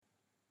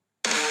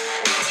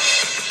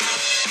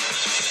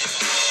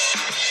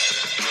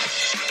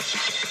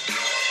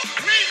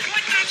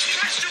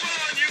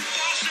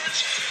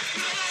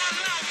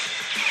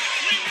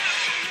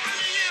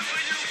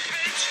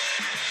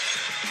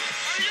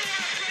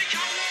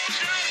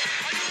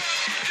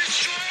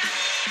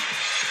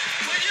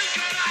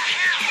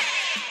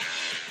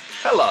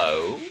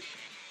Hello,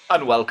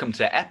 and welcome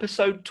to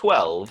episode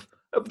 12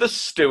 of the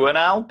Stu and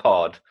Al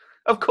pod.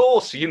 Of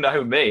course, you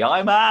know me,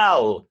 I'm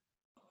Al.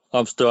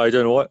 I'm Stu, how you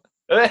doing, what?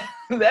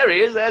 There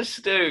he is, there's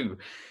Stu.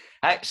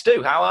 Hey,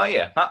 Stu, how are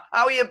you?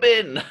 How you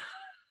been?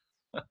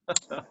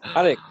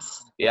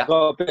 Alex, Yeah. I've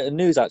got a bit of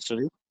news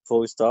actually before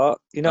we start.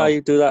 You know how Oh.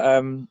 you do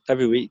that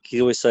every week?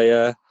 You always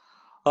say,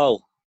 oh,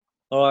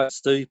 all right,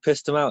 Stu, you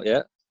pissed him out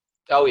yet?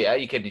 Oh yeah,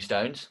 you kidney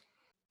stones.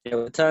 Yeah,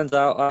 well, it turns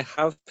out I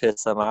have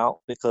pissed them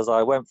out because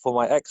I went for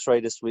my x-ray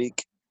this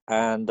week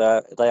and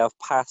they have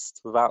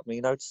passed without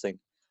me noticing.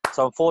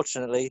 So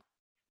unfortunately,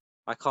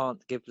 I can't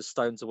give the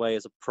stones away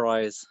as a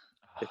prize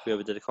if we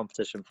ever did a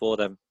competition for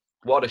them.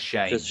 What a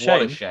shame. It's a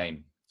What a shame.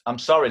 shame. I'm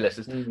sorry,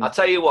 listeners. Mm. I'll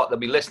tell you what, there'll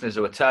be listeners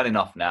who are turning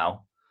off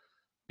now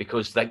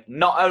because they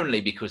not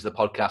only because the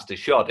podcast is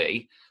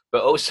shoddy,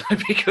 but also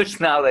because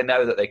now they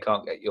know that they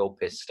can't get your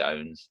piss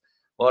stones.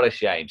 What a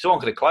shame. Someone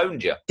could have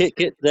cloned you.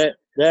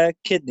 They're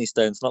kidney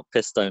stones, not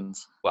piss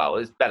stones. Well,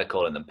 it's better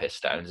calling them piss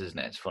stones, isn't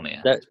it? It's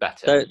funnier. It's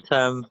better. I think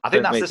Don't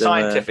that's make the them,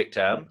 scientific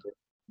term.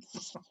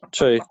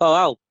 True. Oh,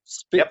 Al,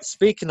 Yep.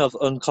 Speaking of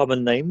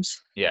uncommon names.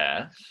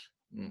 Yes.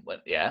 Well,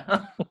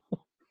 yeah.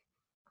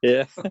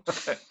 Yeah.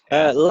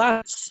 Yeah.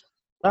 Lance.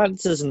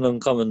 Lance is an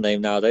uncommon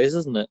name nowadays,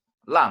 isn't it?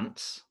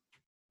 Lance?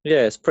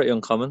 Yeah, it's pretty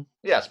uncommon,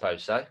 Yeah, I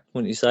suppose so.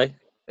 wouldn't you say?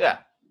 Yeah.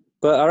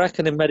 But I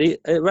reckon in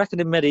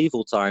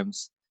medieval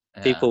times,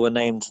 Yeah. people were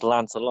named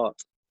Lance a lot.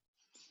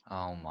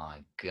 Oh,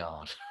 my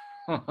God.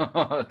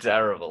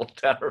 Terrible,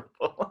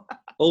 terrible.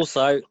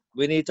 Also,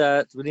 we need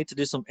to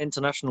do some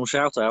international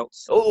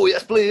shout-outs. Oh,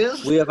 yes,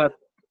 please. We've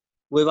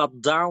had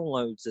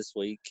downloads this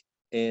week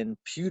in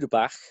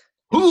Puderbach,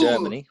 Ooh.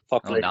 Germany,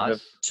 population nice.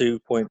 of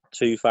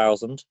 2.2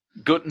 thousand.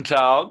 Guten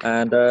Tag.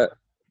 And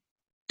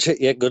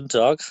yeah, Guten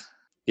Tag.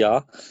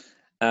 Yeah.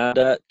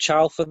 And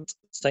Chalfont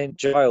St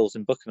Giles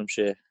in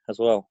Buckinghamshire as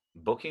well.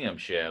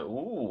 Buckinghamshire.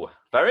 Ooh,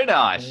 very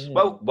nice. Yeah.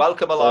 Well,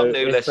 welcome along,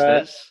 new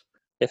listeners.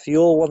 If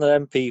you're one of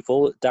them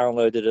people that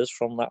downloaded us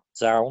from that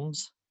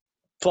Downs,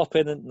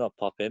 not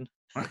pop in.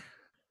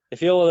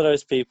 If you're one of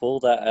those people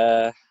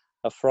that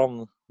are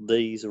from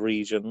these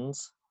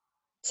regions,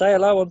 say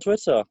hello on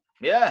Twitter.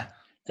 Yeah.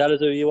 Tell us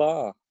who you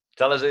are.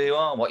 Tell us who you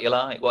are, what you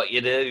like, what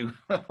you do,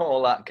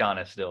 all that kind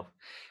of stuff.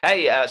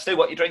 Hey, Stu,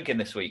 what you drinking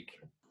this week?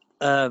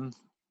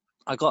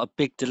 I got a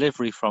big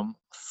delivery from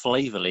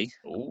Flavorly.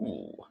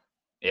 Ooh,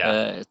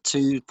 yeah.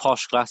 2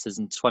 posh glasses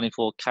and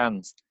 24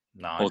 cans.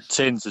 Nice. Or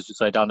tins, as you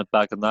say, down the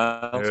back of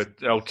that.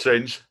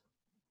 Tins.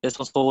 This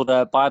one's called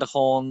By the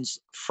Horns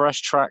Fresh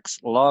Tracks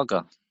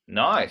Lager.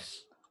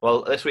 Nice.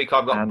 Well, this week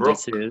I've got And Brook.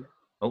 this is...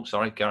 Oh,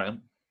 sorry, carry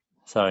on.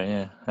 Sorry,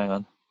 yeah, hang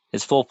on.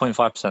 It's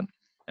 4.5%.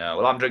 Yeah,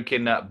 well, I'm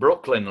drinking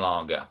Brooklyn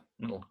Lager.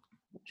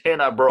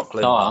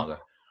 Brooklyn Lager.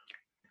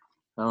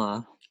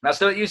 Oh, Now,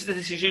 Stu, this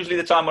is usually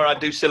the time where I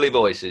do silly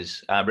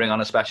voices, bring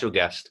on a special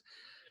guest.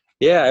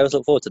 yeah, I always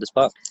look forward to this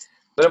part.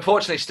 But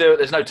unfortunately, Stuart,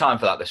 there's no time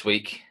for that this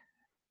week.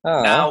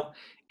 Oh. Now,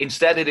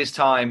 instead, it is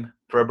time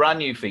for a brand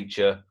new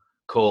feature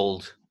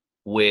called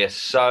We're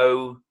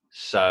So,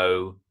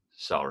 So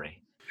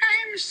Sorry.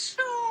 I'm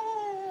so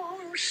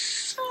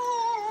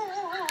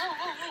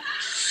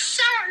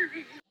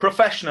sorry.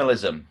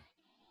 Professionalism.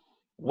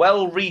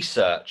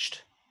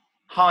 Well-researched.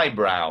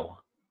 Highbrow.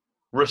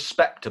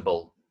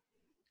 Respectable.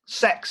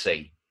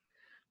 Sexy.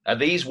 Are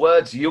these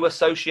words you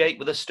associate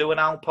with a Stu and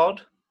Al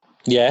pod?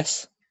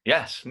 Yes.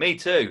 Yes, me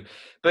too.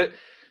 But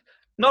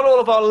not all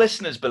of our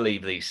listeners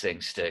believe these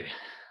things, Stu.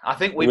 I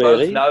think we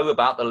both know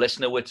about the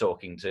listener we're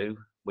talking to.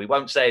 We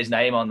won't say his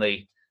name on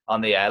the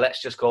air.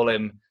 Let's just call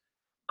him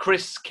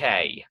Chris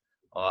K.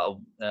 Or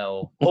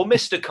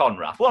Mr.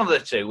 Conrath. One of the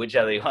two,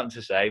 whichever you want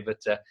to say.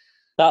 But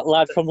that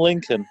lad from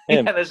Lincoln,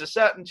 him. Yeah, there's a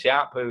certain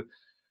chap who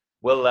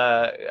will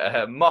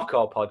mock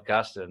our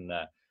podcast and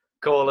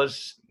call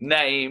us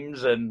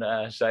names and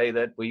say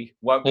that we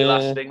won't be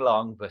lasting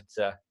long. But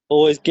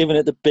always giving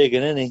it the big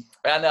one, isn't he?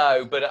 I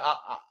know, but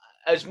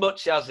as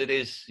much as it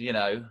is, you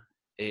know,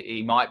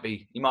 he might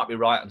be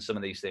right on some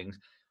of these things.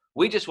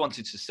 We just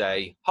wanted to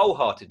say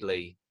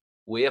wholeheartedly,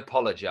 we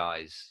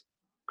apologise,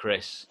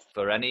 Chris,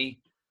 for any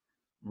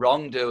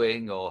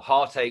wrongdoing or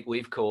heartache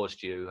we've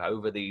caused you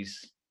over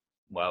these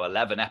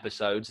 11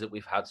 episodes that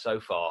we've had so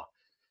far,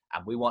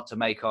 and we want to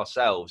make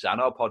ourselves and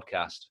our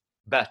podcast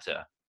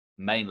better,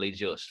 mainly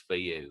just for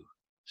you.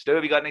 Stu,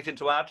 have you got anything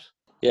to add?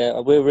 Yeah,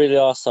 we really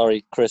are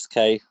sorry, Chris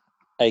K,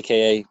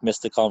 aka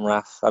Mr.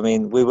 Conrath. I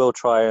mean, we will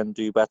try and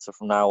do better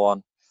from now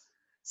on,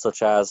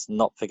 such as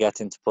not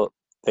forgetting to put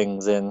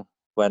things in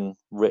when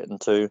written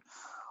to,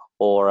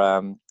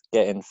 or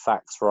getting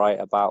facts right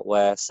about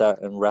where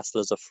certain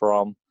wrestlers are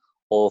from,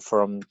 or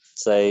from,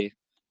 say,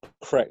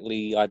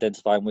 correctly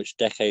identifying which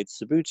decade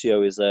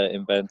Sabutio is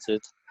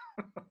invented.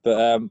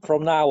 But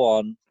from now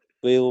on,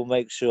 we will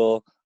make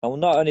sure, and we'll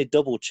not only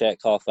double check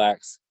our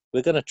facts,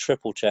 we're going to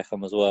triple check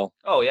them as well.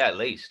 Oh yeah, at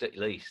least.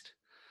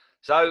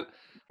 So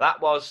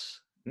that was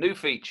new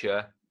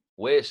feature.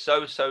 We're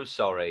so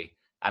sorry,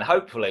 and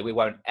hopefully we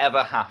won't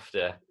ever have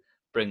to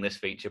bring this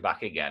feature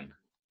back again.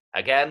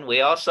 Again,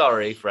 we are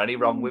sorry for any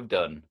wrong we've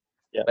done.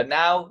 Yeah. But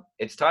now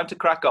it's time to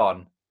crack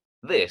on.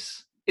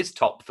 This is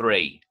Top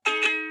 3.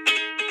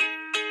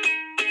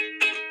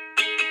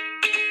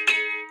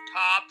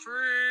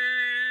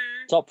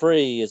 Top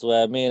 3 is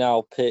where me and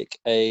Al pick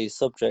a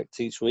subject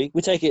each week.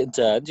 We take it in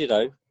turns,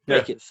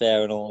 make it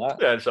fair and all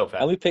that. Yeah, it's all fair.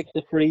 And we pick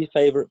the 3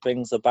 favourite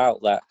things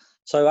about that.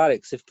 So,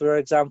 Alex, if, for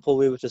example,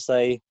 we were to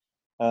say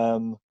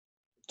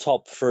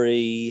top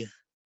 3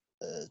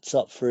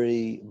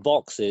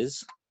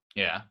 boxes,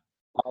 Yeah.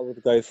 I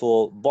would go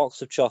for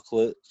box of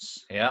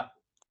chocolates, Yeah.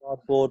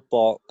 cardboard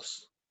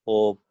box,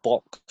 or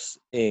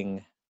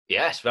boxing.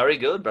 Yes, very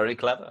good. Very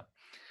clever.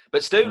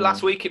 But Stu,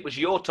 last week it was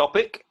your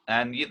topic,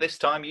 and this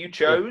time you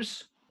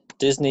chose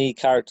Disney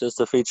characters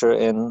to feature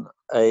in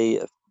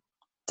a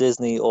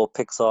Disney or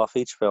Pixar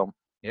feature film.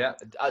 Yeah,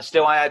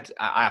 still,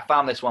 I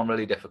found this one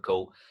really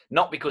difficult.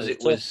 Not because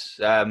it was,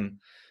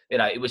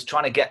 it was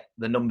trying to get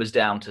the numbers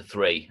down to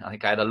 3. I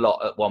think I had a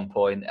lot at one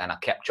point, and I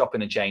kept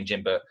chopping and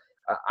changing. But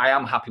I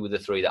am happy with the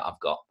 3 that I've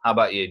got. How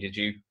about you? Did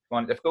you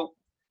find it difficult?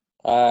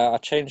 I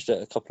changed it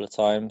a couple of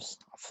times,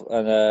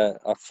 and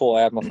I thought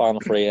I had my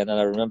final 3, and then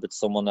I remembered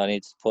someone I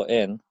needed to put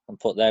in and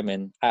put them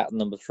in at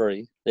number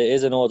 3. It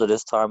is in order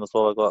this time as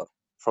well. I got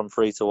from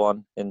 3 to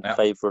 1 in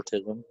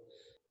favoritism.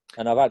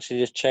 And I've actually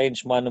just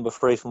changed my number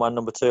 3 for my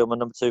number 2 and my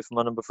number 2 for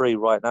my number 3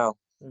 right now.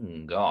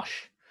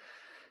 Gosh.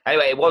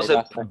 Anyway, it was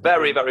a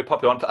very, very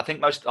popular one. I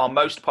think our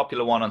most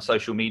popular one on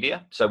social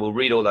media. So we'll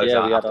read all those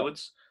out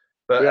afterwards.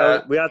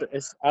 But we had,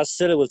 as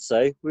Silla would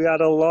say, we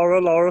had a lot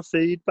of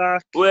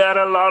feedback. We had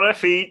a lot of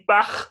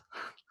feedback.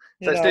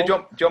 So, Stu,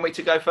 do you want me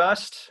to go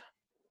first?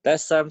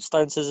 Let's stone,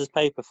 scissors,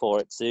 paper for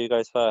it. So who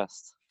goes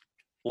first?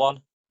 1,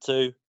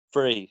 2,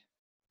 3.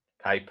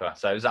 Paper.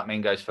 So does that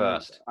mean goes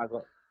first?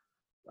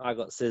 I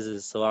got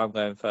scissors, so I'm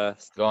going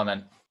first. Go on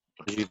then.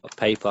 Because you've got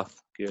paper.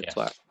 You're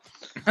a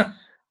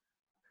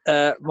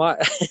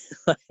twat.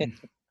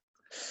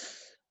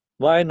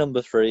 My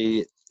number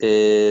 3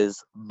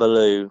 is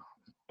Baloo.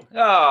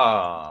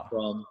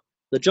 From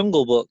the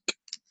Jungle Book.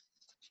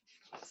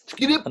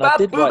 And I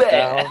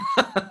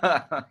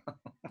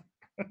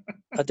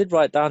did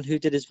write down who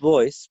did his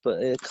voice,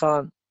 but it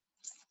can't.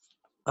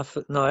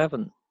 No, I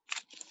haven't.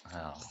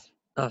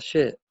 Oh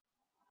shit.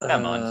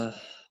 Never mind.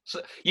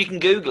 So you can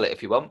Google it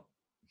if you want.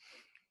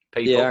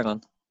 People. Yeah, hang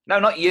on. No,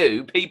 not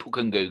you. People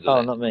can Google it.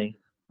 Oh, not me.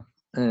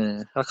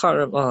 I can't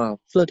remember. Oh,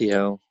 bloody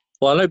hell.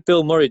 Well, I know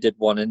Bill Murray did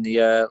one in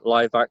the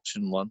live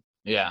action one.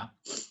 Yeah.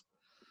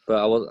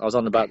 But I was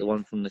on about the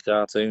one from the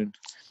cartoon.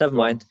 Never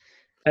mind.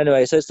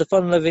 Anyway, so it's the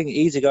fun-loving,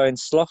 easygoing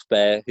sloth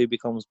bear who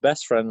becomes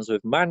best friends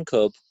with Man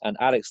Cub and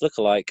Alex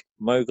lookalike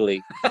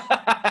Mowgli.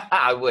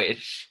 I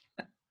wish.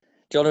 Do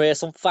you want to hear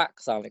some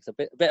facts, Alex? A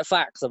bit of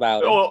facts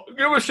about it. Oh,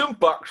 give us some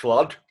facts,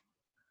 lad.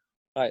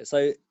 Right,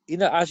 so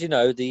as you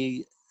know,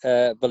 the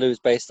Baloo is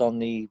based on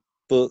the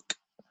book.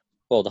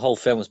 Well, the whole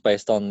film is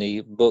based on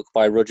the book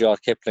by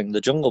Rudyard Kipling,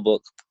 The Jungle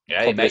Book.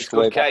 Yeah, he makes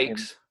good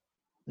cakes.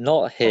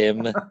 Not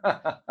him.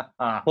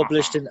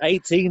 Published in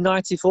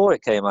 1894,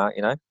 it came out.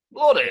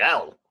 Bloody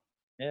hell!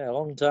 Yeah, a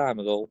long time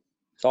ago.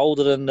 It's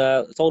older than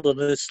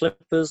the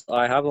slippers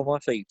I have on my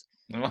feet.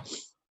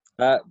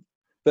 But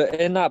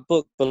in that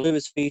book, Baloo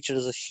is featured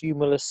as a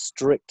humorless,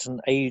 strict,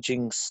 and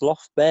aging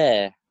sloth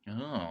bear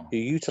who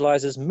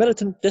utilizes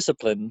militant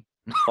discipline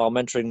while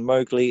mentoring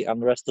Mowgli and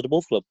the rest of the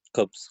wolf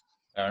cubs.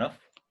 Fair enough.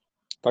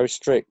 Very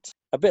strict.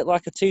 A bit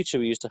like a teacher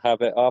we used to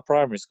have at our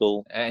primary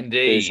school.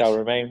 Indeed. Who shall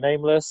remain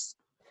nameless.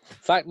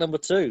 Fact number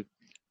 2.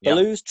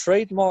 Baloo's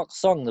trademark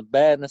song, The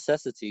Bare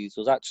Necessities,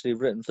 was actually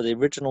written for the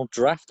original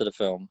draft of the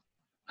film.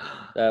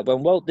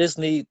 When Walt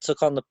Disney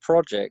took on the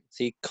project,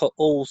 he cut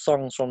all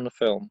songs from the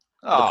film.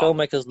 The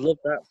filmmakers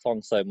loved that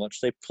song so much,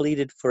 they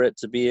pleaded for it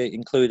to be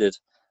included,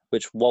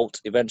 which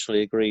Walt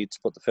eventually agreed to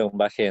put the film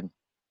back in.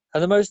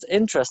 And the most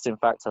interesting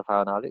fact I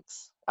found,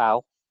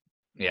 Al.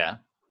 Yeah.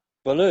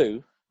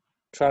 Baloo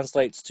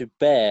translates to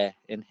bear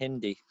in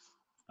Hindi.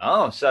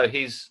 Oh, so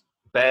he's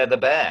Bear the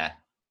Bear.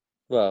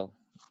 Well,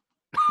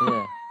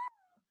 yeah.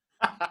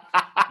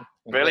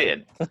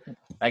 Brilliant.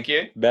 Thank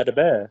you. Better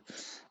bear.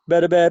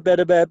 Better bear,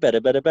 better bear, better,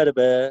 better, better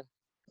bear.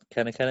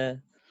 Can I?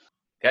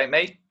 Okay,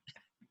 me?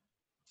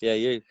 Yeah,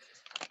 you.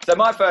 So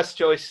my first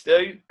choice,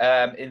 Stu,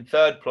 in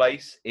third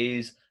place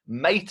is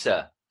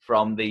Mater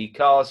from the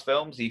Cars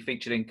films. He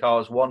featured in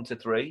Cars 1 to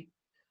 3.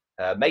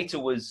 Mater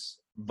was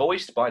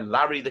voiced by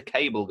Larry the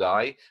Cable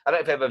Guy. I don't know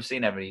if you've ever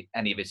seen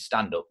any of his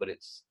stand-up, but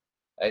it's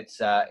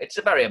a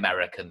very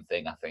American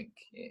thing, I think.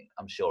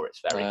 I'm sure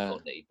it's very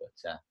funny, but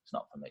it's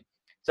not for me.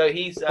 So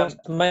he's...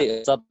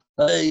 Mate,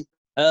 hey,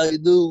 how you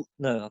do?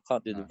 No, I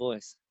can't do the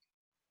voice.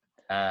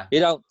 You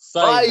don't say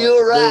are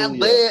you right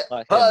there?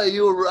 Like are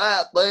you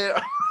right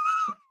there?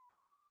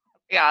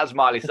 Yeah, that's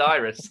Miley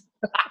Cyrus.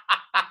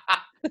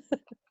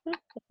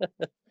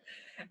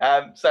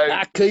 So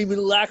I came in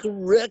like a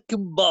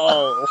wrecking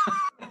ball.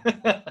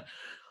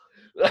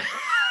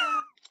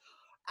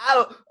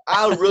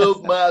 I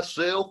rub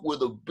myself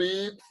with a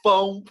big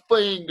foam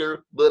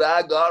finger that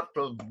I got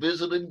from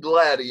visiting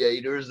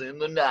gladiators in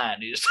the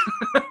 90s.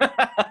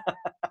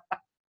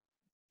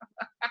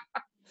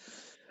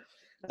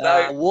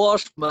 I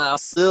wash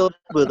myself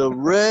with a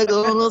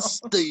regular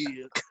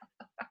stick.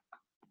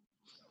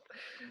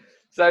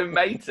 So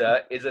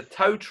Mater is a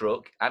tow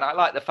truck, and I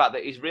like the fact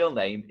that his real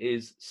name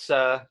is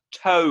Sir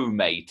Tow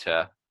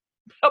Mater.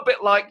 A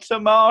bit like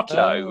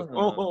tomato.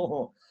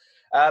 Oh.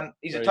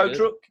 He's a Very tow good.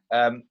 truck.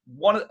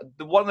 One of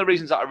the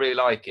reasons that I really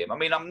like him, I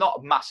mean, I'm not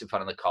a massive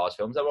fan of the Cars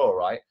films. They're all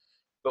right.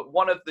 But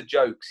one of the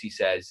jokes he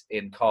says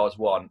in Cars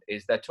 1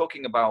 is they're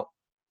talking about,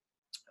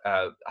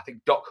 I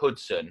think, Doc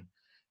Hudson,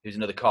 who's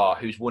another car,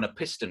 who's won a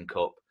Piston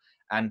Cup.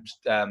 And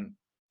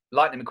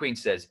Lightning McQueen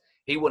says,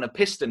 he won a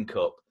Piston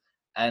Cup.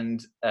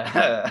 And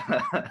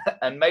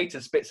and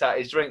Mater spits out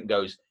his drink and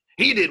goes,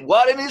 he did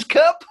what in his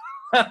cup?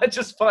 I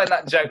just find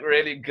that joke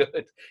really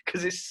good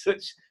because it's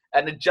such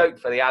and a joke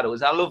for the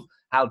adults. I love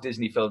how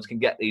Disney films can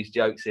get these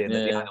jokes in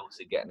and the adults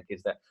are getting the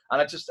kids there.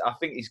 And I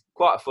think he's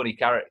quite a funny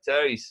character.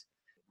 I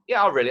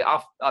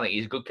think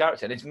he's a good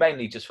character, and it's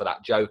mainly just for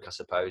that joke, I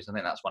suppose. I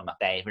think that's one of my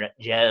favourite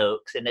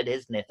jokes in a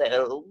Disney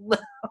film.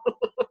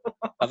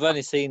 I've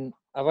only seen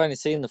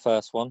the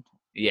first one.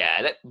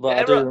 Yeah, but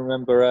I do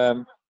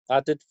remember. I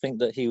did think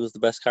that he was the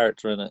best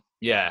character in it.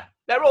 Yeah,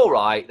 they're all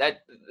right.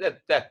 They're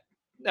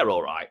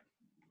all right.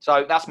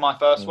 So that's my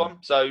first one.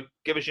 So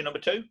give us your number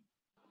 2.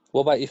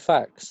 What about your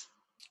facts?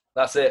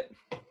 That's it.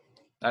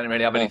 I don't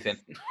really have anything.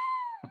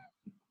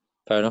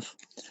 Fair enough.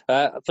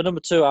 For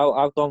number 2,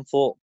 I've gone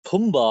for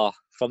Pumbaa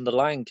from The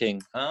Lion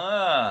King.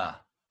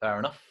 Ah, fair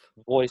enough.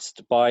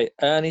 Voiced by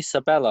Ernie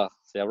Sabella.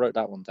 See, I wrote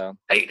that one down.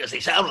 Hey, does he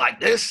sound like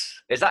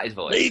this? Is that his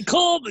voice? They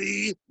call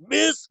me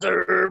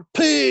Mr.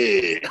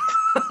 Pig.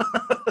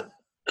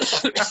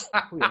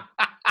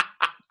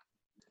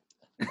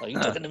 Are you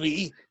talking to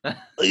me?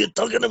 Are you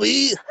talking to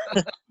me?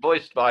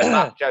 Voiced by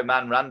Macho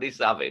Man Randy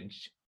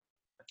Savage.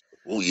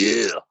 Oh,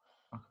 yeah.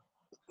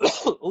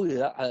 Oh, yeah,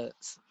 that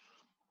hurts.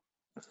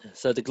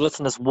 So the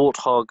gluttonous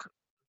warthog,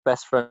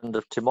 best friend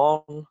of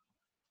Timon,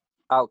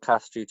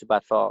 outcast due to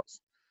bad farts.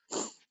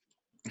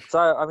 So,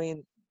 I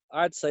mean,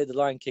 I'd say The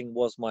Lion King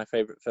was my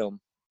favourite film,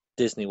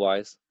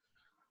 Disney-wise.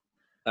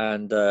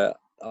 And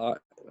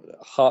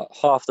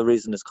half the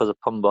reason is because of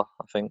Pumbaa,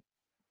 I think.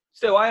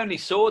 So I only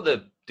saw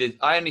the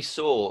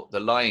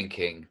Lion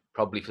King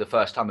probably for the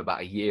first time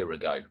about a year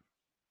ago.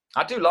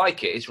 I do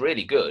like it; it's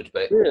really good,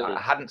 but really? I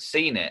hadn't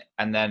seen it,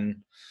 and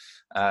then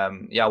I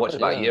watched it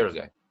about a year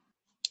ago.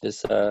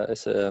 It's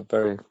a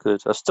very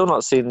good. I've still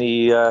not seen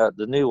the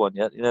new one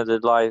yet. You know, the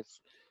live.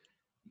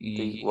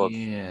 The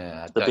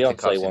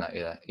Beyonce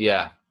one.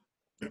 Yeah.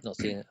 Not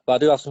seen it, but I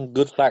do have some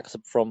good facts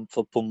for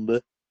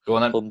Pumbaa. Go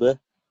on then.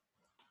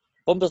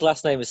 Pumbaa's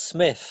last name is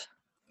Smith.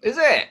 Is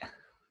it?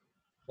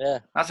 Yeah.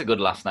 That's a good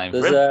last name.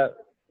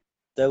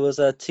 There was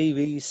a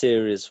TV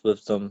series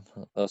with them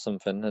or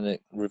something, and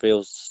it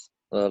reveals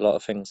a lot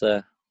of things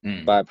there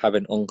about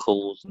having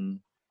uncles and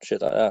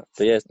shit like that.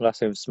 But yeah, his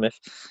last name is Smith.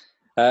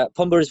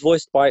 Pumbaa is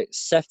voiced by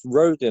Seth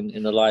Rogen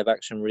in the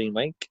live-action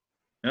remake.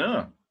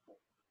 Oh.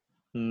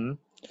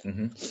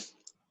 Mm-hmm.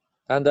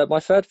 And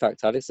my third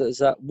fact, Alex, is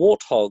that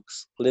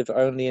warthogs live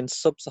only in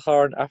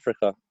sub-Saharan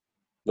Africa,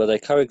 where they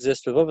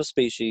coexist with other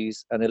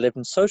species, and they live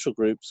in social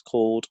groups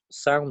called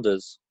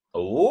sounders.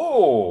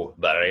 Oh,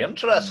 very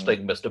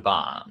interesting, Mr.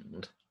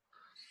 Bond.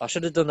 I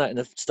should have done that in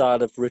the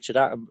style of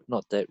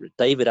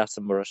David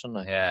Attenborough, shouldn't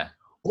I? Yeah.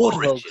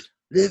 Warthogs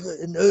live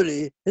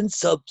in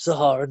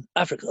sub-Saharan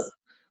Africa,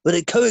 where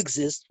they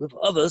coexist with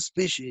other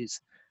species.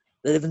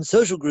 They live in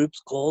social groups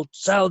called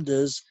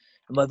sounders,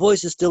 and my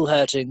voice is still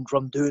hurting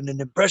from doing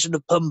an impression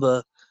of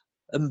Pumbaa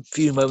a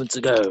few moments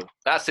ago.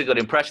 That's a good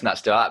impression, that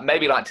still. I'd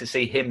maybe like to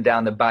see him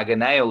down the bag of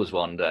nails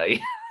one day.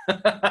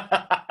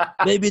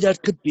 Maybe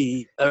that could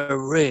be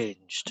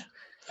arranged.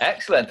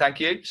 Excellent,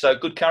 thank you. So,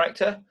 good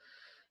character.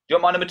 Do you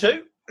want my number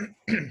 2?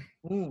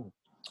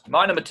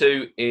 My number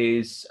 2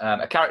 is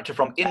a character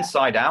from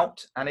Inside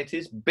Out, and it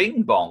is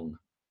Bing Bong.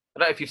 I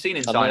don't know if you've seen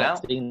Inside Out. I've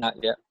not seen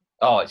that yet.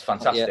 Oh, it's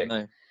fantastic. Not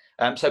yet,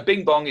 no. So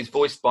Bing Bong is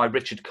voiced by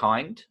Richard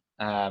Kind.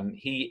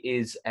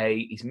 He's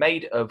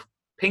made of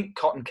pink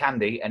cotton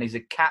candy, and he's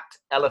a cat,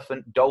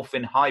 elephant,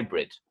 dolphin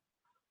hybrid.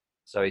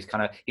 So he's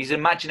an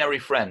imaginary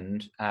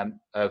friend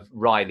of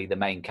Riley, the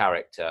main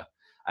character,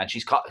 and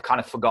she's kind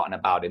of forgotten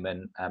about him,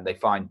 and they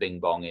find Bing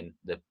Bong in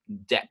the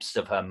depths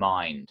of her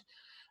mind.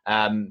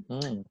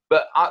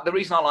 But the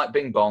reason I like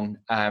Bing Bong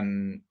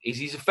is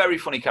he's a very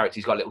funny character.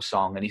 He's got a little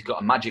song, and he's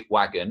got a magic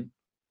wagon,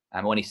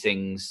 and when he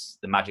sings,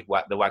 the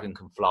wagon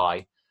can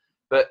fly.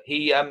 But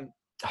he, I'm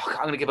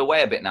going to give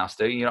away a bit now,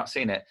 Stu. You're not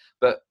seeing it,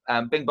 but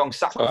Bing Bong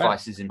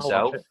sacrifices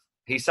himself.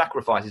 He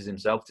sacrifices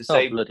himself to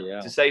save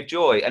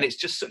Joy, and it's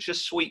just such a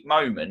sweet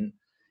moment.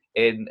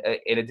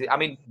 I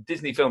mean,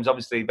 Disney films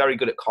obviously very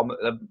good at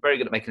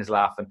making us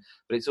laugh, but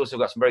it's also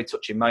got some very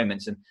touching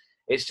moments, and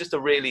it's just a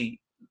really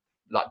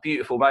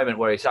beautiful moment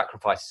where he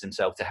sacrifices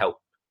himself to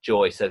help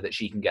Joy so that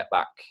she can get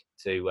back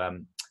to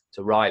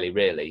Riley.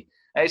 Really,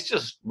 and it's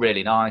just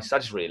really nice. I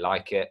just really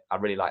like it. I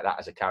really like that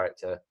as a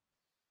character.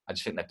 I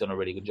just think they've done a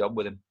really good job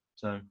with him.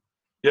 So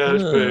yeah,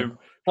 that's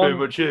pretty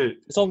much it.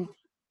 It's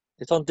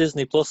on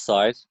Disney Plus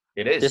side.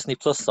 It is Disney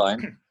Plus side.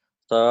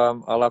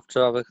 So I'll have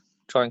to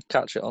try and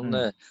catch it on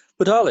there.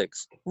 But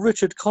Alex,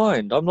 Richard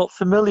Kind, I'm not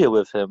familiar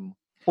with him.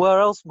 Where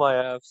else might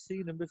I have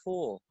seen him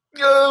before?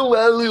 Oh,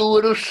 well, you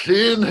would have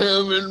seen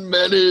him in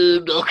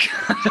many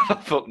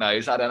fuck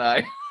knows, I don't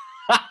know.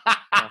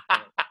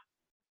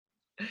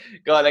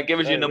 Go on, then, give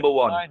us your number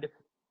one. Kind,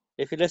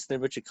 if you're listening,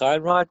 Richard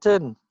Kind, write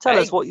in. Tell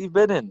us what you've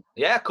been in.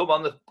 Yeah, come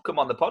on the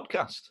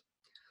podcast.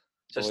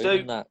 So,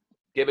 Stu,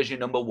 give us your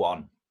number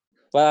one.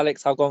 Well,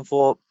 Alex, I've gone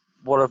for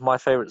one of my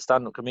favourite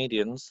stand-up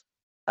comedians,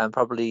 and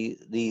probably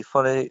the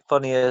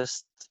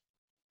funniest,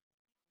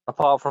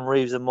 apart from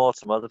Reeves and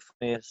Mortimer, the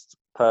funniest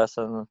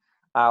person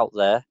out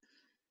there.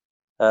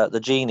 The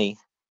genie,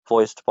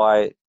 voiced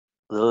by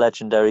the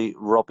legendary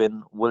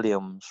Robin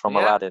Williams from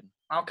Aladdin.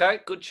 Okay,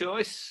 good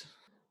choice.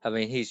 I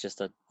mean, he's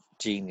just a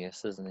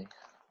genius, isn't he?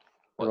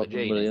 What,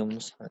 Robin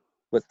Williams. I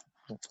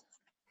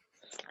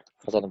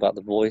don't know about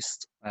the voice.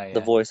 Oh, yeah.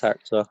 The voice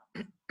actor.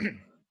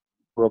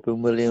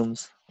 Robin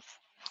Williams.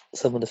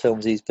 Some of the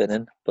films he's been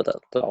in, but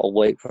that'll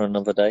wait for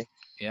another day.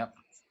 Yeah.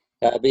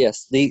 But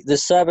yes, the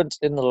servant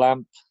in the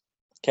lamp,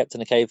 kept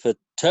in a cave for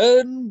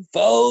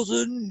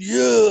 10,000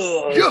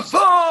 years.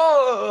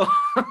 Jafar!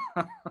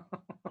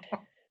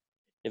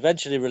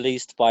 Eventually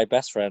released by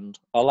best friend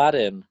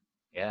Aladdin.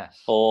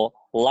 Yes. Or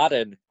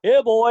Aladdin.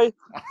 Here, boy.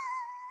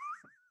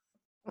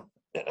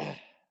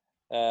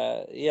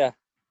 Yeah.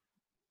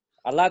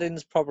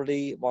 Aladdin's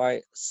probably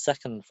my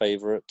second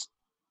favourite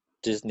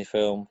Disney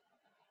film,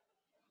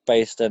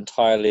 based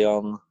entirely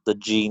on the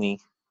genie.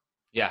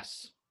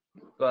 Yes.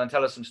 Go on,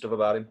 tell us some stuff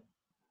about him.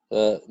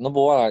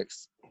 Number one,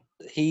 Alex.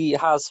 He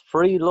has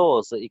 3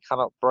 laws that he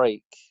cannot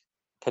break.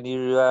 Can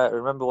you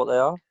remember what they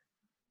are?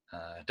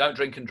 Don't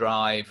drink and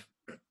drive.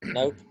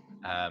 Nope.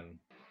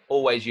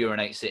 Always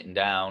urinate sitting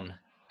down.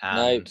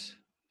 And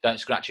don't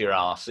scratch your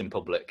ass in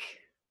public.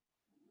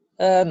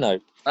 No.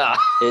 Ah.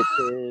 It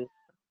is,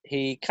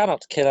 he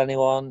cannot kill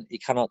anyone, he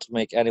cannot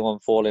make anyone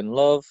fall in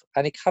love,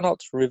 and he cannot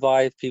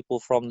revive people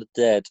from the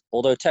dead.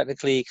 Although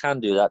technically he can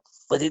do that,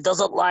 but he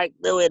doesn't like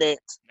doing it.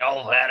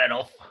 Oh, fair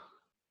enough.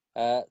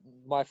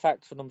 My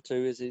fact for number 2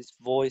 is he's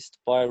voiced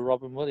by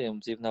Robin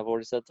Williams, even though I've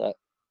already said that,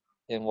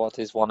 in what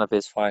is one of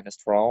his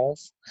finest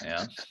roles.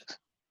 Yeah.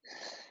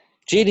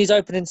 Genie's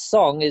opening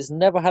song is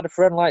Never Had a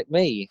Friend Like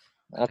Me.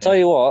 I'll tell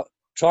you what,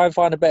 try and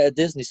find a better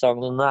Disney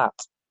song than that.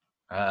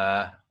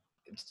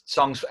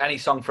 Any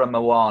song from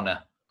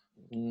Moana?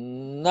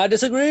 I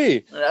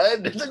disagree. I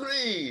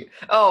disagree.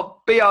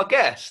 Oh, Be Our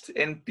Guest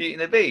in Beauty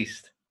and the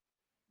Beast.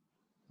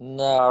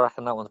 No, I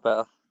reckon that one's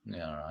better.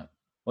 Yeah, all right.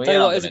 Well, Tell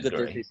you what is a good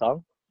Disney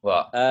song.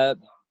 What?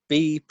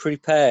 Be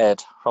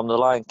Prepared from The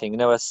Lion King. You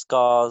know where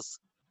Scar's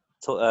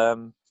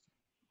like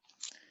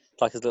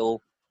his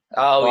little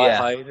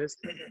hyenas.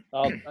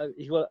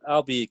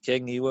 I'll be your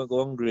king. You won't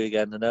go hungry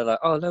again. And they're like,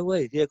 oh no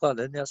way. Yeah, go on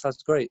then. That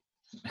sounds great.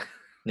 And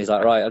he's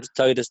like, right, I'll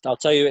tell you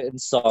it in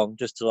song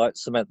just to like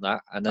cement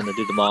that. And then they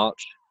do the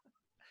march.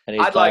 And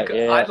he's I'd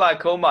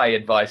like all my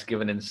advice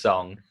given in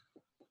song.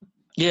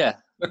 Yeah.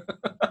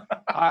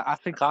 I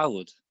think I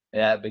would.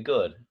 Yeah, it'd be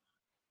good.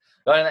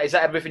 Is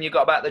that everything you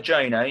got about the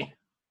genie?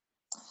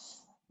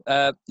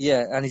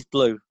 Yeah, and he's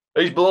blue.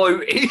 He's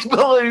blue. He's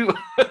blue.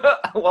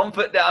 1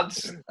 foot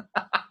dance.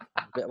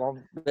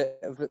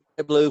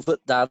 bit blue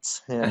foot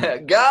dance. Yeah.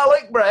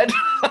 Garlic bread.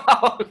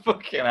 Oh,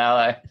 fucking hell.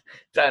 I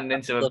turned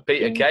into a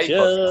Peter Kay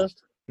podcast.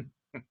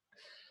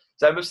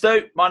 So,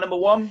 Stu, my number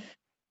 1.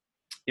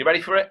 You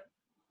ready for it?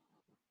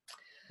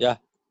 Yeah.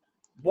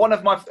 One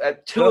of my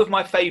two of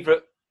my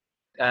favourite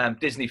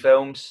Disney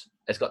films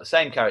has got the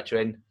same character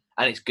in,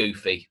 and it's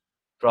Goofy,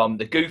 from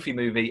the Goofy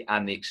movie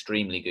and the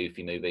Extremely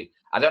Goofy movie.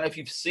 I don't know if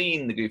you've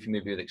seen the Goofy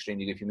movie or the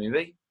Extremely Goofy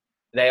movie.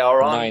 They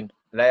are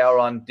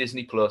on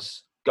Disney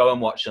Plus. Go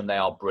and watch them. They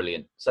are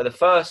brilliant. So the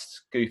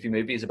first Goofy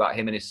movie is about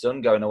him and his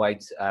son going away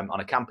on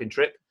a camping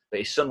trip, but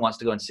his son wants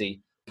to go and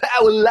see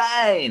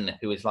Powerline,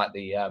 who is like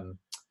the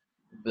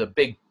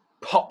big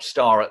pop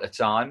star at the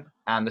time.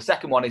 And the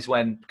second one is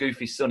when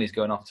Goofy's son is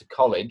going off to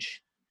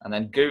college, and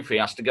then Goofy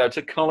has to go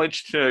to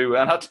college too.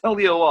 And I'll tell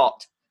you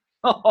what,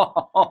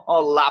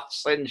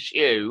 laughs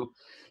ensue.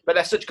 But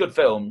they're such good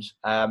films.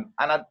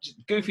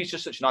 Goofy's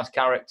just such a nice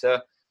character.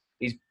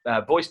 He's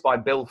voiced by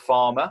Bill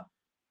Farmer.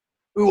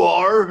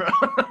 I've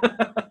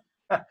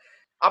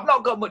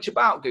not got much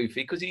about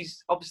Goofy because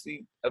he's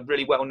obviously a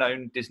really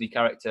well-known Disney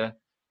character,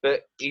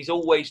 but he's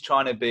always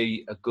trying to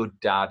be a good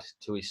dad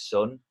to his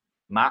son,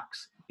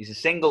 Max. He's a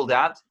single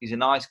dad. He's a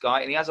nice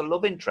guy, and he has a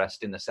love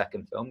interest in the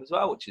second film as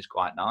well, which is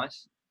quite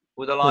nice.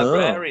 With a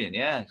librarian,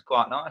 yeah, it's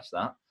quite nice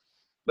that.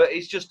 But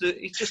he's just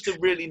a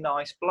really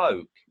nice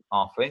bloke,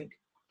 I think.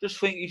 Just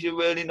think he's a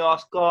really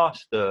nice guy,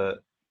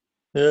 Stuart.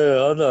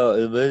 Yeah, I know.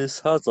 I mean, he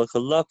sounds like a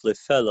lovely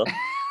fella.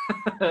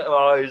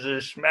 Oh, he's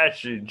a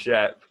smashing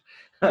chap.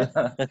 I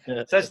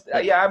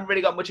haven't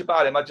really got much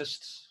about him. I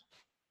just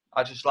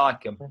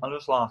like him. I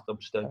just like him,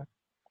 Stu.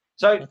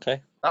 So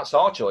that's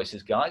our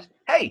choices, guys.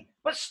 Hey,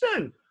 but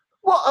Stu,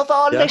 what have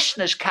our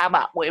listeners come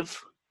up with?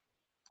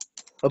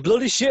 A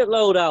bloody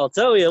shitload, I'll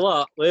tell you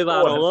what. We've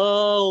had a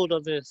load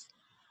on this.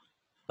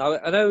 Now,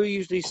 I know we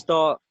usually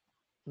start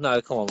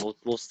No, come on.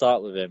 We'll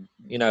start with him.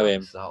 You know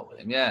him. Start with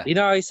him, yeah. You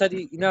know how he said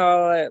you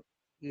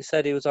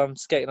said he was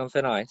skating on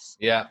thin ice.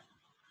 Yeah.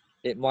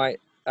 It might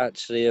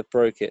actually have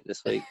broke it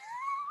this week.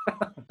 So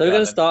we're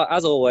going to start,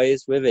 as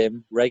always, with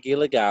him,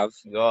 regular Gav.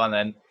 Go on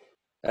then.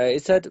 He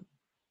said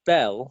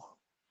Belle,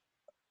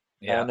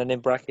 Yeah. and then in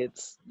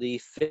brackets, the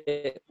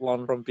fit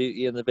one from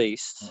Beauty and the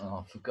Beast.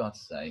 Oh, for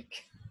God's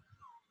sake.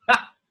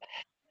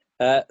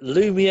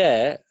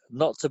 Lumiere,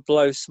 not to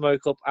blow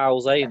smoke up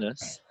Al's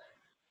anus.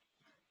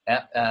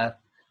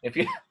 If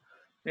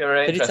you're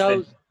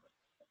interested.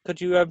 Could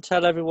you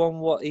tell everyone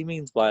what he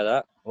means by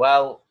that?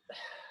 Well,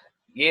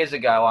 years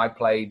ago, I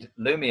played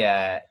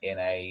Lumiere in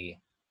a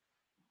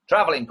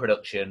travelling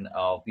production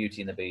of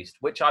Beauty and the Beast,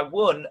 which I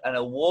won an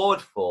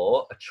award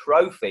for, a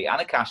trophy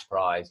and a cash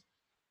prize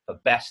for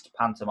Best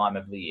Pantomime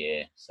of the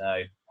Year.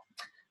 So,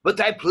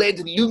 but I played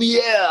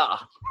Lumiere.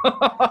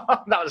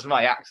 That was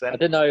my accent. I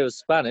didn't know he was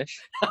Spanish.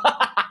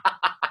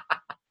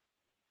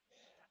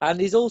 And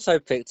he's also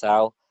picked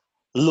out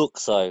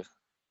Luxo.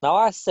 Now,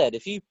 I said,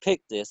 if you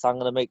pick this, I'm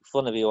going to make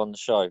fun of you on the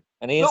show.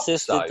 And he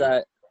insisted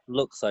that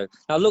Luxo.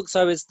 Now,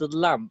 Luxo is the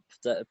lamp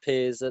that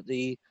appears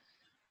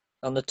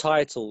on the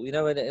title. You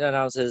know when it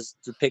announces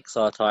the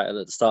Pixar title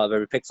at the start of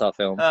every Pixar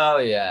film? Oh,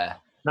 yeah.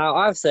 Now,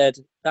 I've said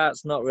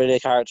that's not really a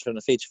character in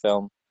the feature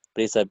film.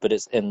 But he said, but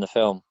it's in the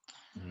film.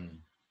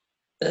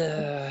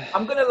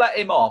 I'm going to let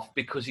him off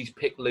because he's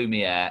picked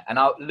Lumiere. And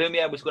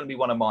Lumiere was going to be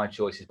one of my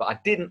choices, but I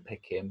didn't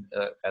pick him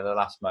at the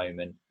last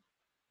moment.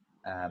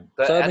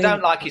 But so, I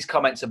don't like his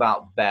comments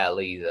about Belle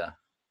either.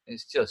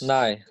 It's just...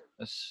 No.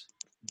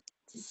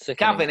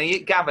 Gavin,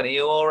 are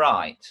you all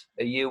right?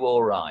 Are you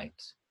all right?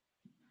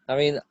 I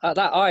mean, at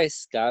that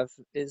ice, Gav,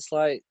 it's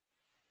like...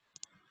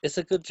 It's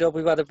a good job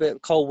we've had a bit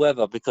of cold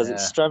weather because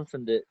it's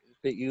strengthened it.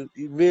 But it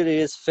really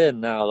is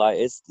thin now. Like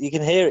you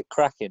can hear it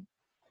cracking.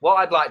 What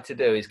I'd like to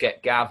do is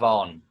get Gav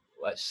on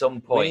at some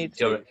point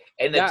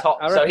in the top,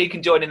 so he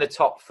can join in the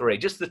top 3,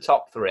 just the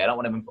top 3. I don't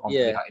want him on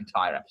the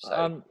entire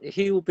episode.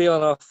 He will be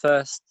on our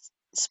first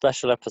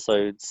special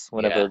episodes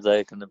whenever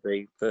they're going to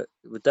be. But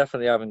we're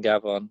definitely having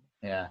Gav on.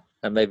 Yeah,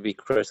 and maybe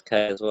Chris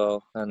K as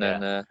well, and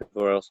then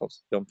whoever else wants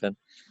to jump in.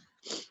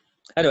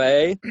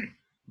 Anyway,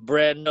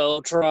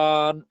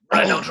 Brendotron.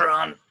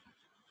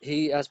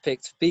 He has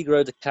picked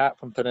Figaro the cat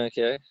from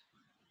Pinocchio.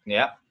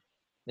 Yeah.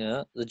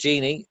 Yeah. The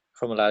genie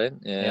from Aladdin.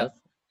 Yeah.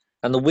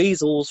 And the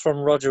weasels from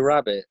Roger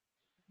Rabbit.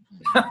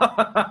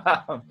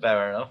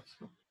 Fair enough.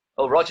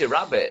 Oh, Roger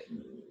Rabbit.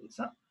 Is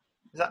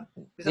that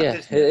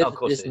Disney? Of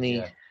course Disney.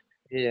 It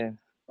is, yeah.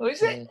 Oh,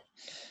 is it?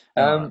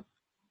 I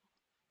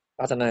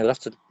don't know.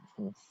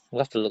 We'll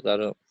have to look that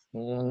up.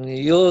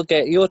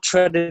 You're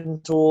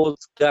treading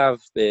towards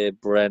Gav there,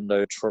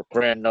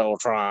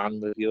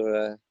 Brendotron, with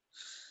your.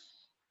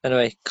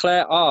 Anyway,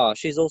 Claire R.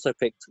 She's also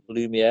picked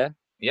Lumiere.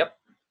 Yep.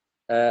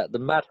 The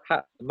Mad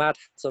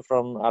Hatter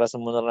from Alice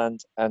in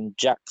Wonderland and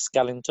Jack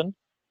Skellington.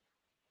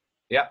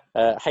 Yep.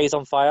 Haze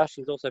on Fire.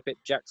 She's also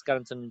picked Jack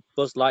Skellington,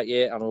 Buzz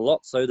Lightyear, and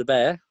Lotso the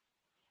Bear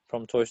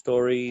from Toy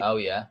Story. Oh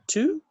yeah.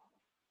 2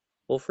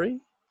 or 3.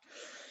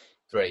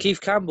 3.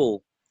 Keith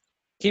Campbell,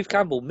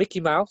 Mickey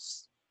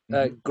Mouse,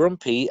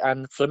 Grumpy,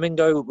 and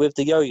Flamingo with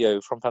the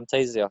Yo-Yo from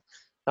Fantasia.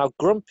 Now,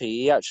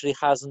 Grumpy actually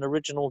has an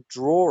original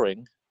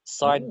drawing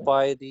signed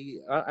by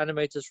the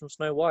animators from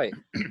Snow White.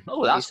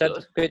 Oh, that's good. He sent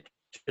a picture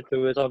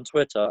to us on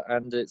Twitter,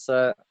 and it's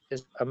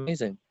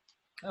amazing.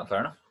 Oh,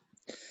 fair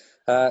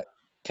enough.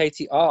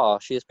 Katie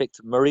R. She has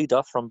picked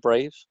Merida from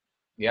Brave.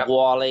 Yeah.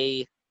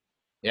 Wally.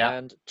 Yeah.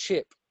 And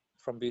Chip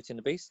from Beauty and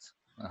the Beast.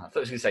 I thought I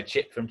was going to say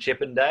Chip from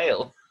Chip and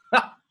Dale.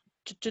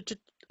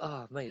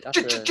 Oh, mate,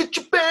 that's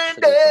Chip and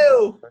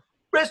Dale!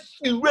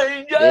 Rescue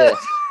Rangers!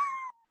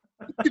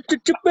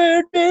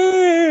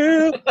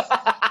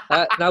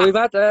 Now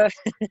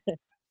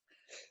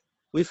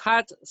we've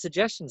had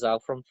suggestions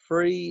out from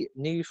 3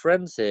 new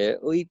friends here,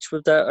 each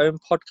with their own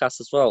podcast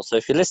as well. So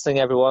if you're listening,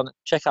 everyone,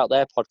 check out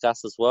their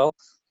podcast as well.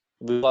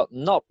 We've got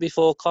Not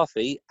Before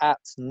Coffee at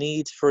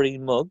Need Free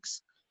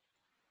Mugs.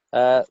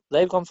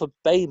 They've gone for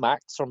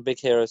Baymax from Big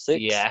Hero 6.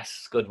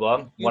 Yes, good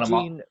one.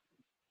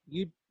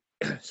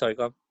 Sorry,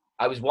 go on.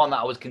 I was one that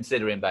I was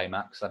considering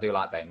Baymax. I do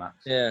like Baymax.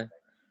 Yeah.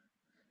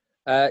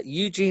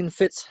 Eugene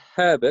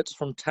Fitzherbert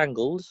from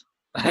Tangled.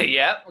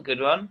 Yeah,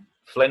 good one.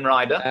 Flynn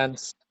Rider.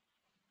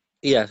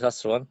 Yeah,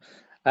 that's the one.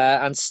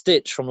 And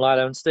Stitch from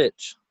Lilo and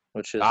Stitch,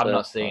 which is. I've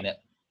not seen it.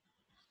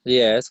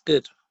 Yeah, it's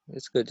good.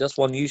 It's good. That's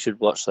one you should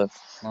watch then.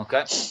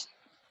 Okay.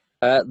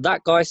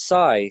 That guy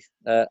Sai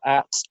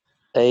at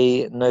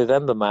a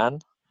November Man.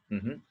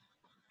 Mm-hmm.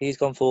 He's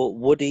gone for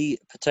Woody,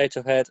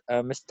 Potato Head,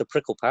 and Mr.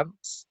 Prickle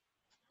Pants.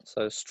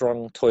 So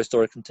strong Toy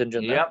Story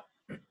contingent there.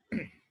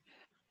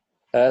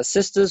 Yep.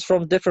 Sisters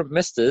from Different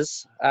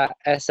Misters at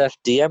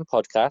SFDM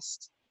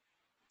Podcast.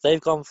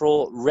 They've gone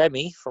for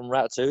Remy from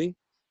Ratatouille.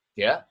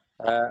 Yeah.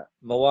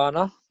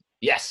 Moana.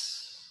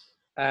 Yes.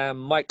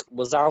 And Mike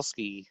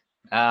Wazowski.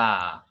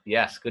 Ah,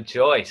 yes. Good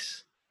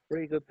choice.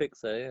 Pretty good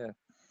picks there,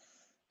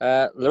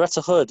 yeah.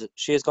 Loretta Hood.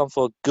 She has gone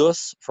for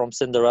Gus from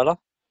Cinderella.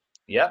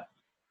 Yep.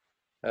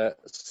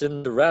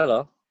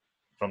 Cinderella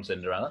From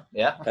Cinderella,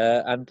 yeah.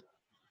 And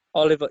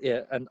Oliver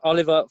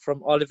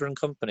from Oliver and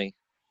Company.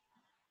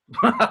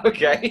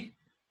 Okay.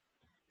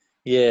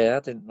 Yeah,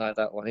 I didn't like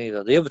that one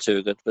either. The other two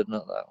are good, but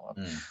not that one.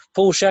 Mm.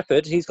 Paul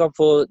Shepherd, he's gone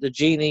for the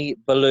Genie,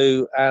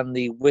 Baloo, and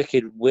the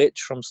Wicked Witch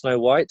from Snow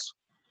White.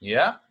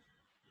 Yeah.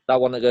 That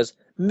one that goes,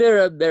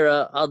 mirror,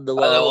 mirror on the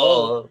On the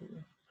wall. wall.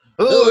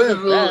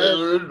 Who's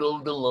the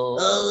On the wall.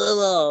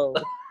 Oh,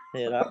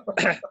 yeah,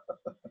 that.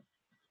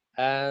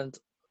 And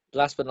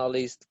last but not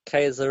least,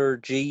 Kaiser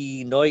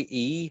G.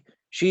 Knighty.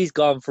 She's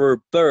gone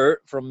for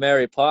Bert from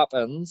Mary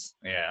Poppins.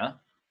 Yeah.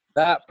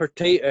 That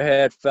potato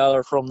head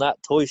fella from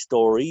that Toy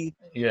Story.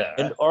 Yeah.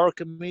 And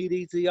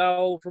Archimedes the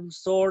Owl from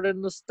Sword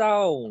in the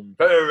Stone.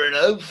 Fair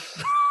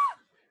enough.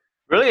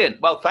 Brilliant.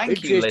 Well,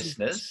 thank you,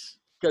 Interesting. listeners.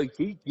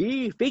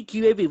 Thank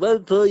you,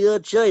 everyone, for your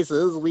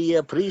choices. We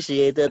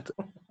appreciate it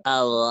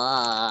a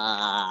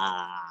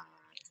lot.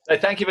 So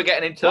thank you for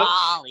getting in touch.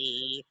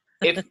 Wally.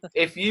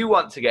 If you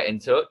want to get in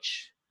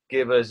touch,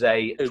 give us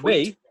a Who,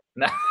 tweet. me?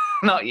 No,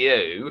 not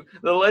you,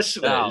 the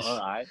listeners. Oh, all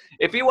right.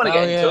 If you want to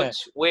get in yeah.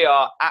 touch, we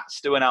are at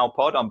Stu and Al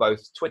Pod on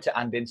both Twitter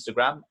and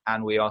Instagram,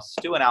 and we are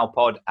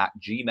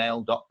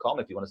stuandalpod@gmail.com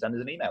if you want to send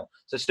us an email.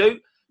 So, Stu,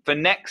 for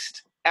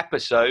next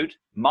episode,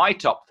 my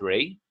top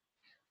 3.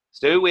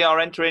 Stu, we are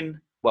entering,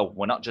 well,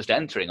 we're not just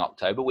entering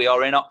October, we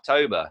are in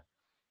October.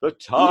 The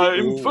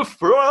time for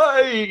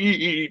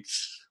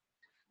frights.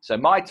 So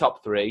my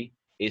top 3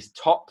 is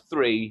top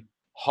 3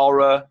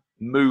 horror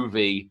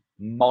movie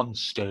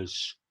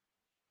monsters.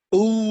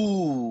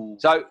 Ooh.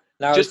 So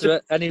Now, just is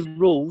there any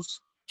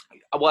rules?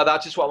 well,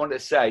 that's just what I wanted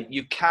to say.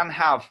 You can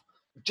have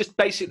just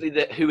basically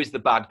who is the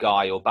bad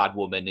guy or bad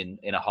woman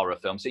in a horror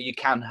film. So you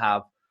can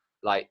have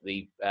like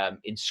the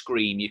in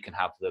Scream, you can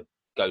have the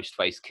ghost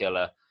face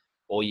killer,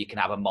 or you can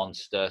have a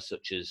monster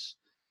such as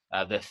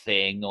the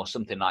Thing or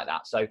something like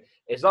that. So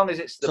as long as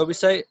it's the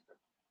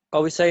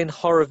Are we saying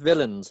horror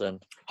villains then?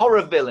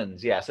 horror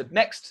villains, yeah. So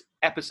next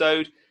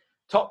episode,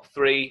 top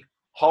 3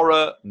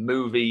 horror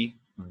movie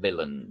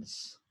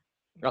villains.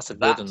 That's a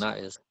good one, that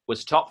is.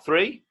 Was top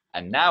 3,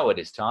 and now it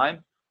is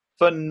time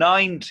for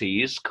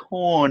 90s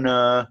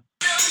Corner.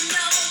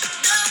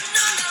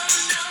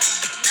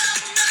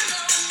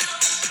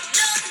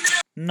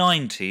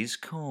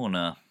 '90s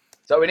Corner.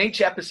 So in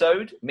each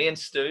episode, me and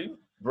Stu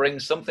bring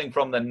something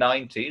from the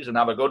 90s and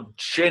have a good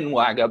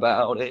chinwag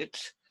about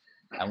it.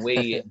 And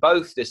we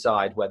both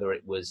decide whether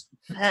it was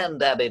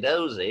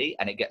Fandabidozy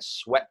and it gets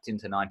swept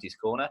into 90s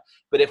Corner.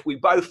 But if we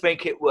both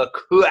think it were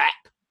crap,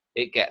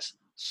 it gets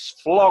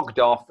flogged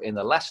off in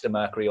the Leicester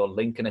Mercury or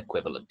Lincoln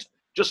equivalent.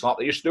 Just like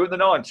they used to do in the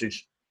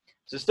 90s.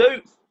 So Stu, do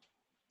you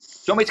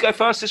want me to go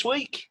first this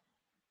week?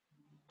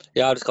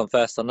 Yeah, I'll just come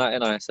first on that,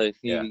 innit? So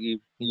you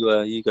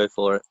go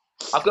for it.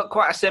 I've got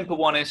quite a simple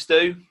one here,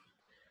 Stu.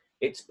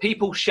 It's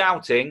people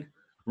shouting,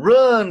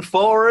 "Run,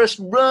 Forrest,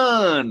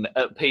 run!"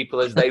 at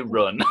people as they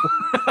run.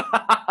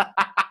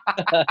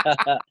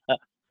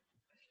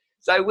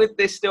 So with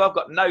this, Stu, I've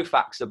got no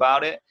facts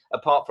about it,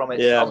 apart from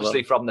it's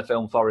obviously from the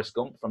film Forrest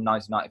Gump from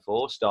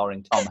 1994,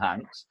 starring Tom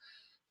Hanks.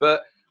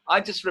 But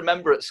I just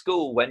remember at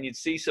school when you'd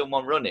see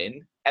someone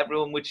running,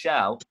 everyone would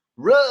shout,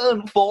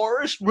 "Run,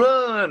 Forrest,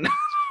 run!"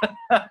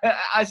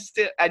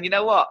 And you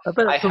know what?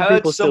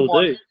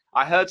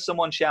 I heard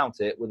someone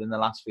shout it within the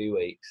last few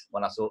weeks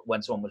when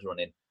someone was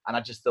running, and I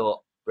just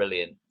thought,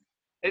 brilliant.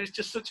 It was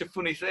just such a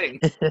funny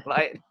thing.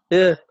 Like,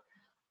 yeah.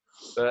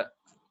 But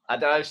I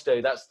don't know,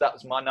 Stu.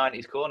 That's my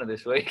 90s Corner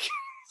this week.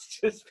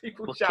 It's just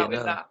people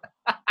shouting that.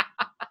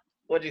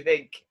 What do you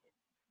think?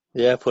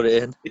 Yeah, put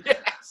it in.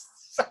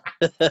 Yes.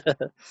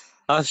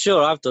 I'm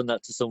sure I've done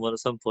that to someone at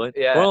some point.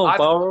 Yeah,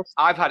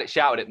 I've had it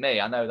shouted at me.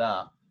 I know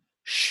that.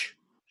 Shh.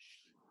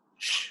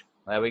 Shh.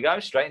 There we go.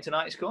 Straight into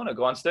 90s Corner.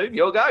 Go on, Stu.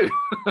 You'll go.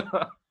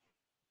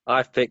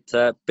 I've picked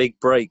Big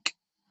Break.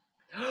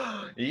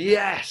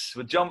 Yes,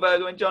 with John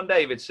Virgo and John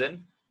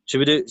Davidson. Should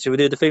we do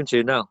the theme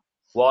tune now?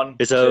 1,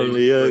 it's 2,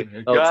 only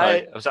 3.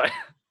 Okay. I'm sorry.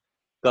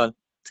 Go on.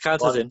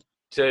 Count us in.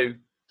 2,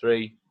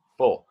 3,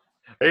 4.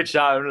 It's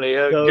only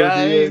a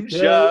game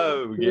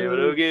show. Give it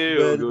a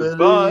good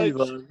fight.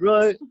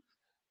 Right.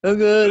 I'm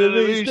gonna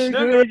be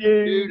sticking with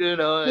you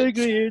tonight.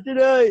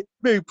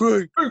 Big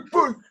Break. Big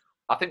Break.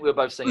 I think we were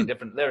both singing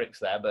different lyrics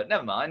there, but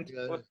never mind.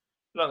 Yeah. As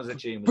long as the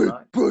tune was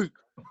right.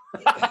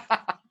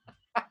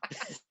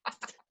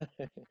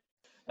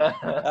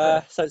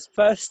 So it's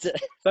first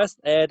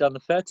aired on the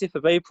 30th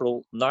of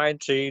April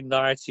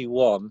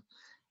 1991,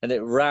 and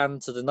it ran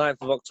to the 9th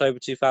of October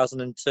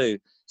 2002.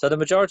 So the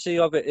majority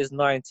of it is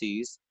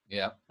 90s.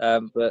 Yeah.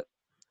 But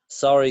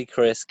sorry,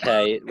 Chris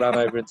K, it ran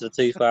over into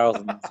the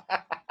 2000s.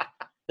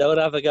 Don't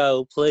have a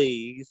go,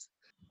 please.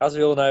 As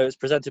we all know, it's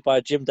presented by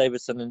Jim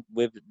Davidson and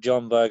with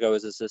John Virgo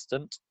as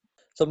assistant.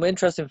 Some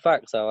interesting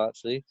facts, though,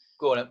 actually.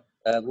 Go on.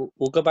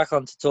 We'll go back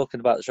on to talking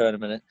about the show in a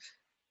minute.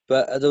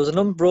 But there was an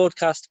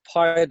unbroadcast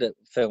pilot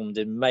filmed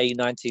in May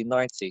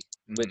 1990,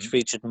 which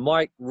featured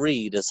Mike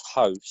Reed as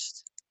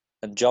host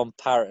and John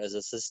Parrott as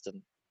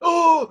assistant.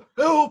 Oh,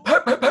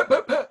 Pat,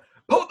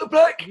 Pot the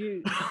Black.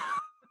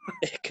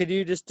 Can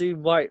you just do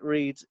Mike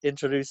Reed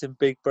introducing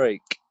Big Break?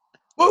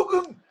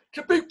 Welcome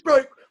to Big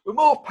Break with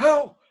my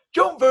pal,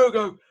 John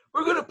Virgo.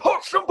 We're going to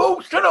pot some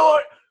balls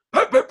tonight.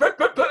 Put, put, put,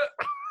 put, put.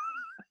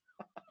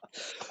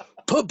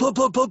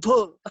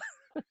 Put.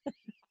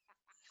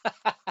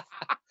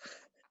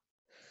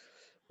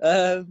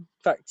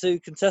 Fact 2,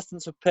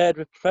 contestants were paired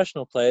with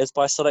professional players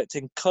by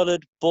selecting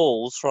coloured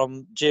balls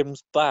from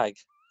Jim's bag.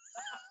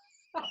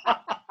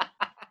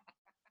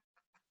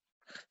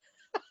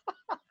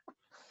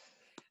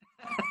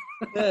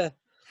 Yeah.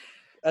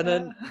 And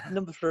then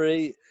number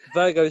 3,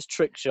 Virgo's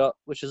trick shot,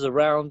 which is a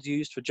round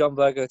used for John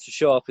Virgo to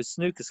show off his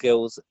snooker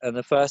skills, and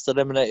the first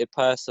eliminated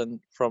person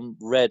from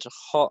Red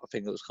Hot, I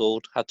think it was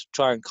called, had to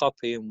try and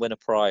copy and win a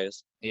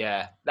prize.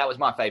 Yeah, that was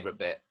my favourite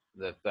bit,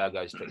 the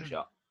Virgo's trick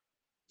shot.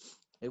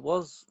 It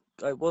was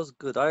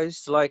good. I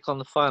used to like on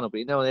the final,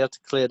 but when they had to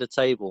clear the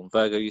table, and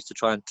Virgo used to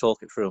try and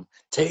talk it through him.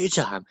 Take your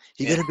time.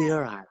 You're going to be all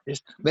right.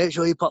 Just make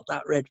sure you pop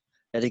that red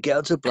and then get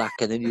onto black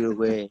and then you're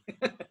away.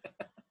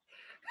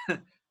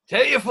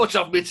 Take your foot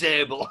off my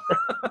table.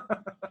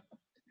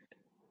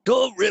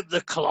 Don't rip the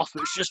cloth.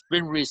 It's just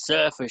been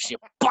resurfaced, you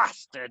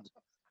bastard.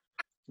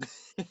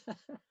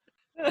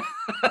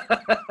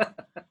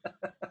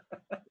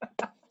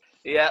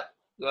 Yeah,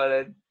 go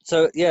ahead.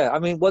 So, yeah, I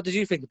mean, what did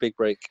you think of Big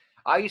Break?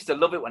 I used to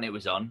love it when it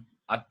was on.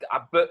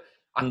 But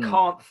I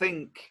can't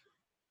think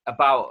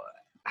about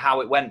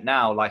how it went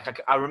now. Like,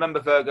 I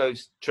remember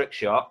Virgo's trick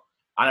shot,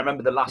 and I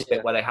remember the last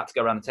bit where they had to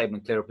go around the table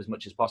and clear up as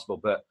much as possible,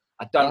 but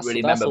I don't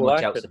really remember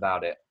much else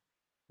about it.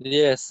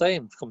 Yeah,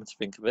 same, coming to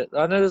think of it.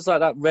 I know there's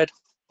like that Red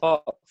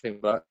Hot thing,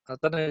 but I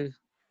don't know.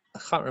 I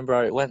can't remember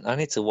how it went. I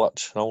need to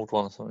watch an old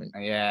one or something.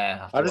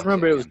 Yeah. I just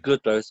remember it was good,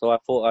 though, so I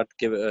thought I'd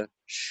give it a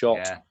shot.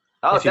 Yeah.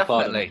 Oh,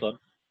 definitely.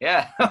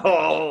 Yeah.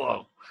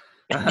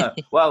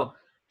 Well,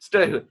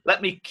 Stu,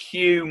 let me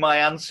cue my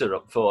answer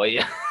up for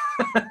you.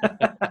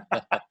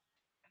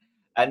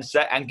 and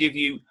give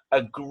you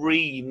a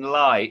green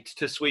light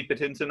to sweep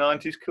it into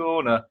 90s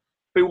corner.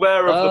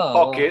 Beware of the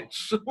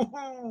pockets.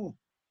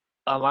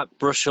 I might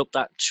brush up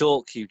that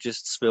chalk you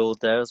just spilled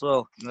there as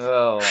well.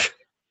 Oh.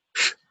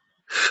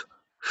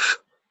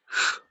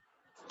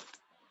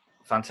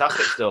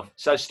 Fantastic stuff.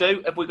 So,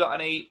 Stu, have we got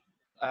any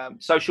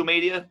social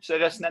media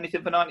suggesting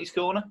anything for 90s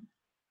corner?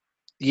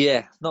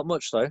 Yeah, not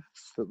much though,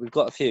 but we've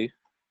got a few.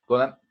 Go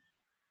on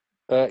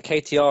then.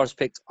 KTR has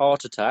picked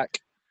Art Attack.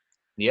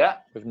 Yeah.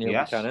 With Neil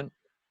Buchanan.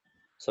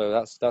 So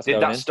that's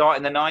Did that start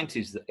in the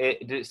 90s?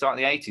 Did it start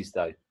in the 80s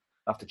though? I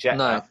have to check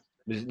that.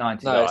 Was it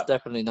 90s? No, it's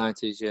definitely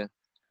 90s, yeah.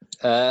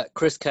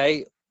 Chris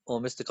K, or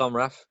Mr.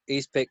 Comrath,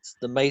 he's picked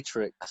The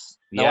Matrix.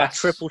 Now, I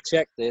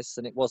triple-checked this,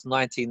 and it was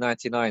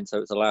 1999, so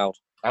it's allowed.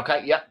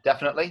 Okay, yeah,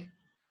 definitely.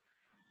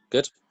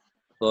 Good.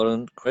 Well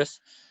done, Chris.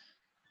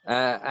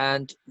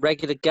 And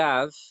regular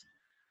Gav,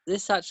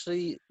 this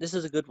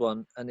is a good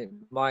one, and it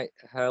might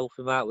help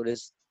him out with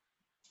his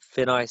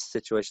thin ice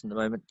situation at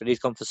the moment, but he's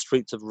gone for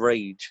Streets of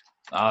Rage.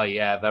 Oh,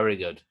 yeah, very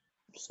good.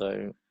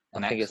 So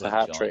I think it's a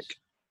hat trick.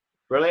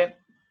 Brilliant.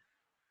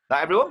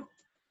 That everyone?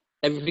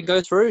 Everything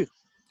goes through.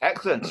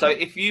 Excellent. So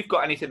if you've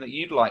got anything that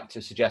you'd like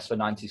to suggest for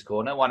 90s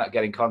Corner, why not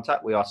get in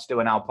contact? We are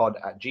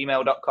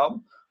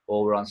stewandowlpod@gmail.com,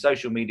 or we're on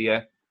social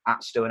media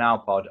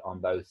 @stewandowlpod on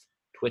both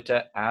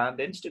Twitter and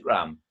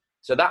Instagram.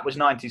 So that was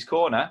 90s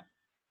Corner,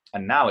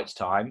 and now it's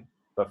time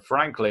for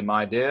Frankly,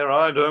 My Dear,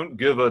 I Don't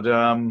Give a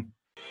Damn.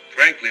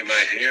 Frankly,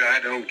 my dear, I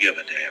don't give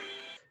a damn.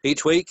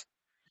 Each week,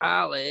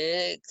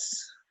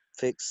 Alex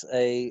picks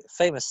a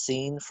famous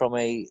scene from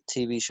a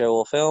TV show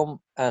or film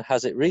and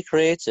has it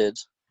recreated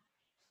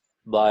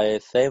by a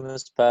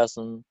famous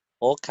person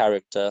or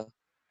character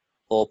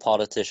or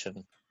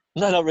politician.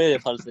 No, not really a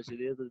politician.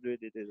 He doesn't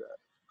really do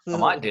that. I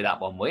might do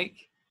that one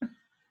week.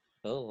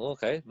 Oh,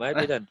 okay.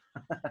 Maybe then.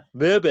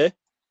 Maybe.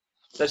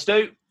 So,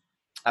 Stu,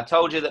 I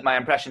told you that my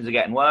impressions are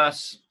getting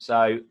worse,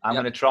 so I'm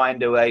going to try and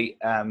do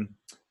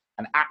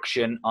an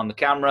action on the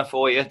camera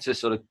for you to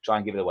sort of try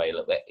and give it away a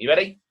little bit. You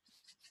ready?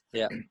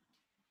 Yeah.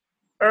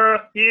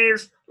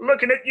 Here's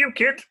looking at you,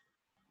 kid.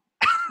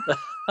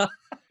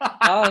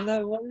 Oh,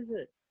 no, what is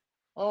it?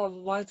 Oh,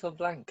 mine's gone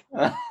blank.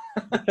 The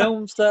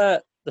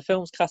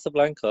film's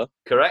Casablanca.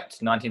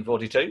 Correct,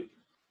 1942.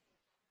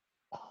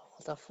 Oh,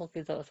 what the fuck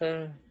is that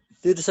film?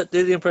 Do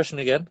the impression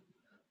again.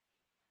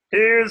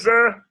 Here's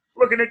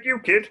looking at you,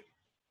 kid.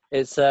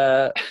 It's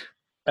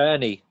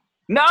Ernie.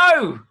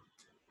 No!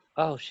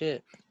 Oh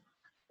shit.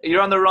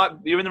 You're in the right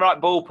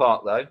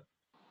ballpark though.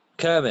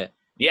 Kermit.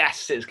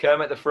 Yes, it's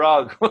Kermit the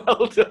Frog.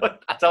 Well done.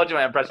 I told you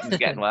my impression's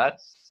getting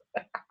worse.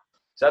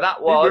 So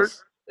that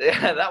was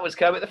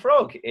Kermit the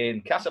Frog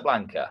in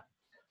Casablanca.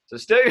 So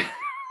Stu,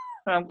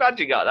 I'm glad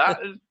you got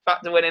that.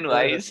 Back to winning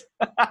ways.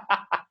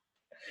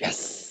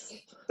 Yes.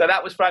 So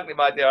that was Frankly,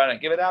 My Dear, I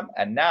Don't Give a Damn.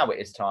 And now it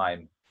is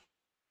time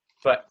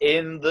for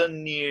In the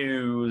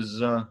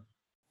News.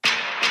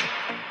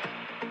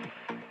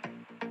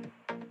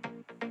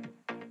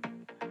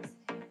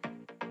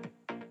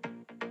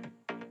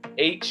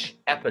 Each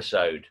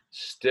episode,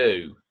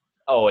 Stu,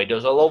 he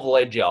does a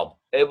lovely job.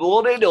 He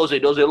bloody does. He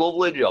does a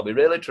lovely job. He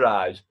really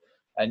tries.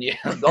 And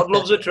God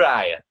loves a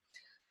trier.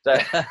 So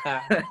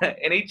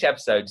in each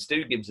episode,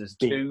 Stu gives us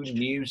 2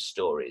 news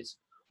stories.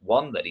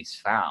 One that he's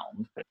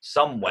found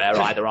somewhere,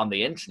 either on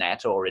the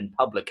internet or in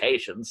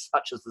publications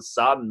such as the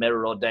Sun,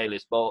 Mirror, or Daily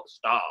Sport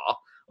Star,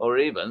 or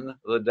even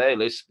the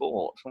Daily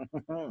Sport.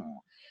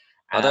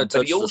 I don't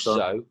touch the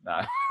Sun.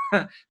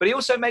 But he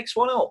also makes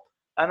one up,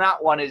 and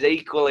that one is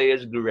equally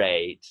as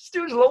great.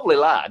 Stu's a lovely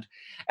lad.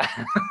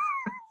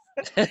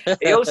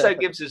 He also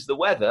gives us the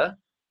weather,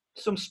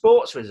 some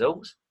sports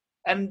results,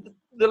 and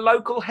the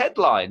local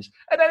headlines,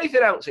 and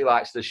anything else he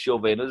likes to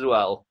shove in as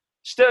well.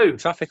 Stu.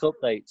 Traffic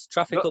updates.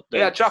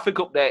 Yeah, traffic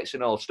updates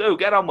and all. Stu,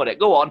 get on with it.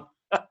 Go on.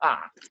 All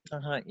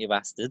right, you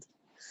bastard.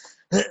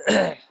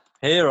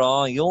 Here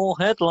are your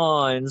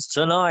headlines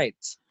tonight.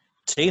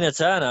 Tina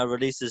Turner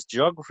releases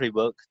geography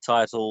book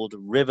titled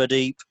River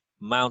Deep,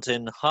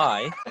 Mountain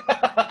High.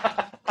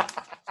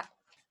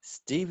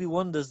 Stevie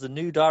Wonder's the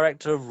new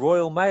director of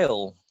Royal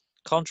Mail.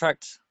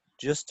 Contract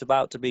just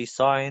about to be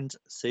signed,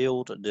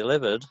 sealed,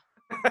 delivered.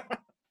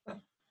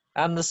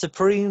 And the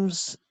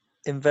Supremes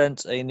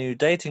invent a new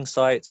dating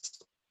site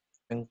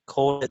and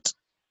call it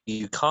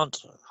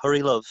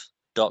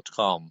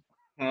youcan'thurrylove.com.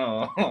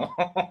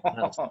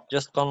 That's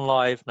just gone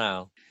live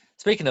now.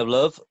 Speaking of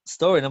love,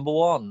 story number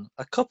 1.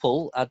 A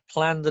couple had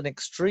planned an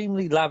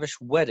extremely lavish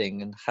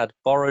wedding and had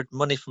borrowed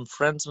money from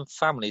friends and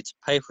family to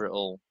pay for it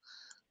all.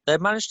 They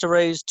managed to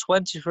raise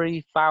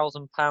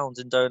 £23,000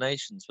 in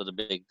donations for the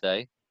big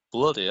day.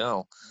 Bloody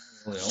hell.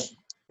 Well.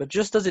 But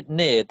just as it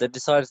neared, they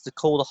decided to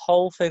call the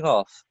whole thing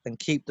off and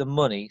keep the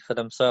money for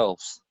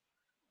themselves.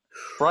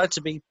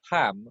 Bride-to-be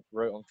Pam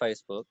wrote on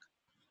Facebook,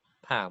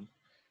 Pam,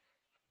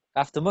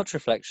 after much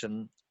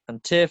reflection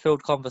and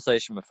tear-filled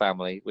conversation with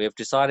family, we have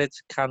decided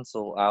to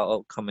cancel our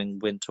upcoming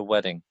winter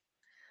wedding.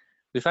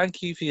 We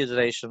thank you for your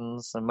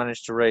donations and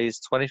managed to raise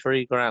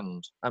 23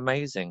 grand.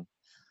 Amazing.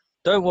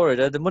 Don't worry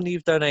though, the money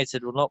you've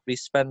donated will not be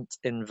spent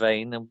in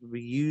vain and will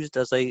be used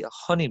as a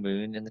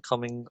honeymoon in the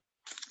coming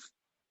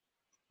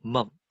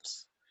months.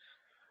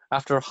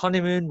 After a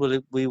honeymoon,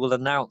 we will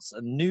announce a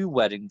new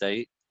wedding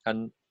date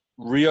and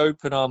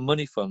reopen our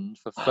money fund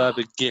for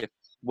further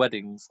gifts.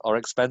 Weddings are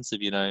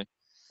expensive, you know.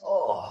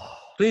 Oh.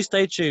 Please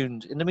stay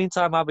tuned. In the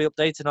meantime, I'll be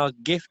updating our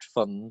gift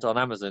fund on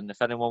Amazon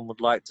if anyone would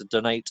like to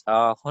donate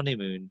our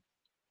honeymoon.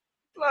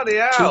 Bloody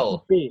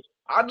hell.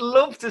 I'd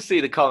love to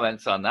see the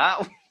comments on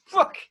that.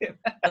 Fucking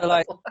hell.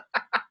 Like,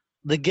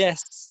 the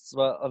guests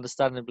were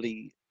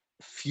understandably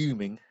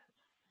fuming,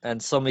 and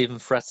some even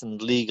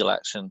threatened legal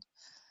action.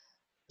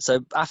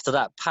 So after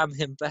that, Pam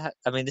hit back.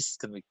 I mean, this is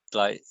going to be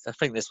like, I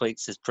think this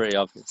week's is pretty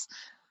obvious.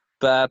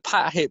 But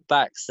Pat hit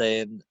back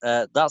saying,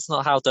 that's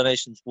not how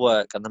donations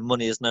work and the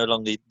money is no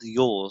longer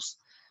yours.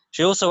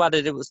 She also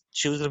added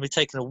she was going to be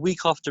taking a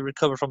week off to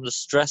recover from the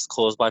stress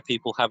caused by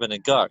people having a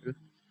go.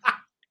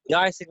 The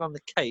icing on the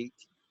cake,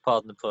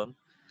 pardon the pun,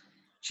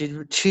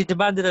 she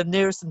demanded her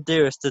nearest and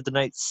dearest to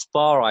donate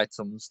spa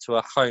items to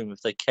her home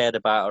if they cared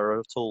about her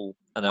at all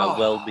and her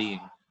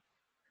well-being.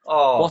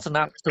 Oh. What an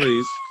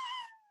absolute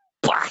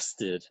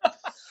bastard.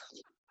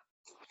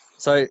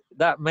 So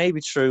that may be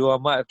true, or I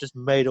might have just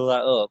made all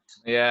that up.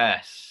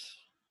 Yes.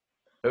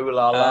 Ooh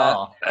la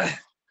la.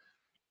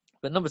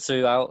 But number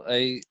 2 out,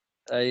 a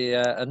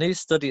new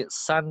study at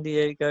San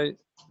Diego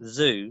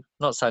Zoo,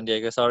 not San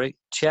Diego, sorry,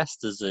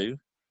 Chester Zoo,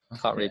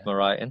 can't read my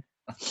writing,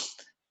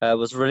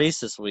 was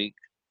released this week,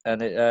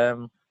 and it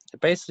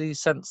basically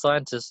sent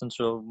scientists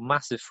into a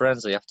massive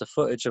frenzy after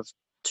footage of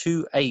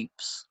 2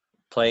 apes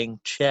playing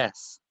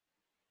chess.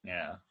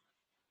 Yeah.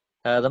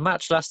 The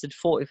match lasted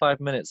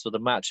 45 minutes, with the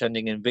match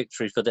ending in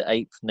victory for the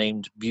ape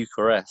named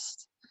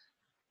Bucharest.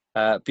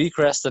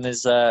 Bucharest and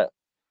his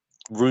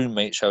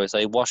roommate, shall we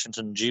say,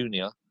 Washington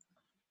Jr.,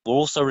 were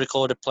also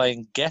recorded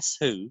playing Guess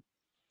Who,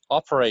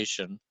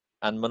 Operation,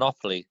 and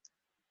Monopoly,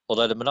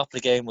 although the Monopoly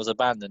game was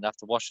abandoned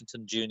after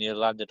Washington Jr.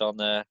 landed on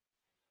a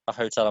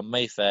hotel on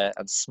Mayfair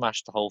and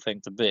smashed the whole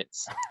thing to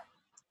bits.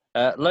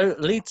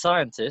 Lead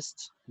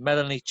scientist,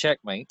 Melanie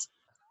Checkmate,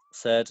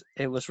 said,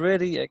 it was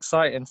really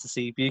exciting to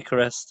see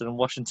Bucharest and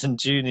Washington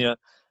Jr.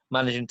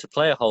 managing to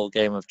play a whole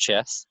game of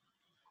chess.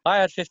 I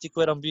had 50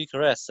 quid on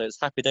Bucharest, so it's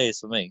happy days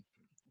for me.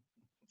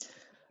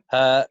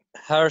 Her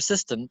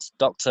assistant,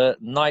 Dr.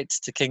 Knight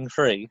to King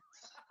 3,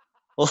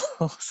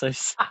 also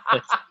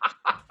said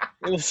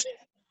it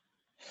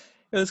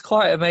was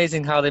quite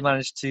amazing how they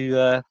managed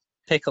to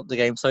pick up the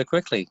game so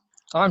quickly.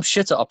 I'm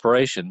shit at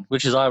operation,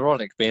 which is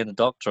ironic, being a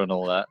doctor and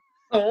all that.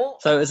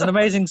 So it's an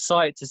amazing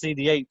sight to see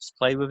the apes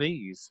play with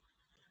ease.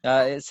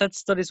 It said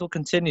studies will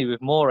continue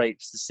with more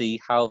apes to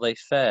see how they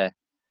fare.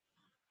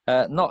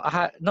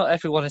 Not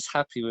everyone is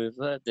happy with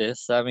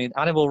this. I mean,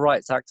 animal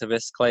rights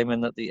activists claiming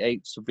that the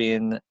apes were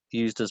being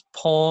used as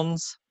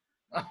pawns,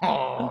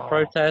 and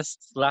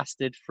protests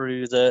lasted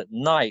through the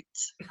night,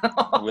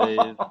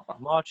 with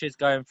marches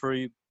going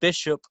through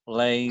Bishop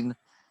Lane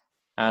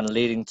and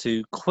leading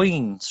to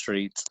Queen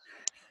Street.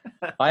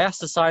 I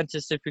asked the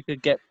scientist if we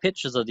could get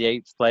pictures of the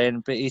apes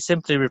playing, but he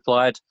simply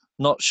replied,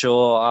 "Not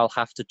sure, I'll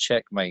have to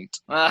check,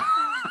 mate."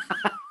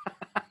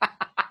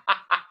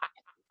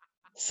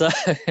 So,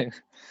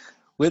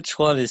 which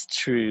one is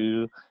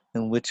true?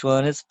 And which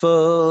one is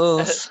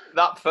false?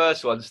 That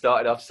first one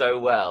started off so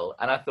well,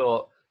 and I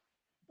thought,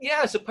 yeah,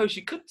 I suppose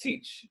you could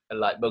teach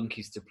like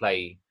monkeys to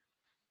play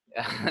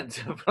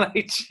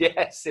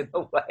chess in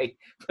a way,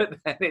 but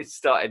then it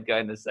started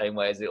going the same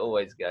way as it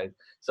always goes.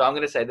 So I'm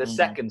going to say the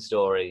second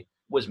story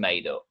was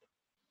made up.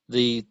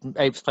 The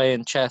apes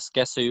playing chess,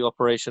 guess who,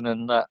 Operation,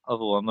 and that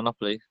other one,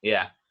 Monopoly.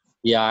 Yeah.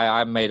 Yeah,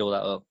 I made all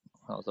that up.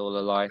 That was all a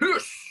lie.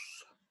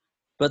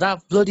 But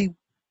that bloody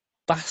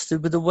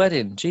bastard with the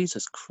wedding,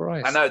 Jesus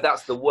Christ! I know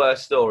that's the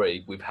worst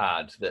story we've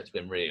had that's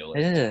been real.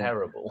 It's Yeah.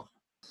 terrible.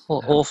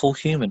 What awful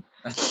human.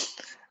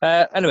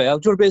 Anyway, I'll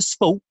do a bit of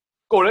sport.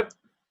 Go on it.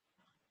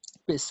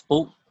 Bit of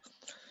sport.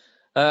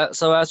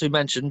 So as we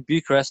mentioned,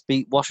 Bucharest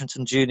beat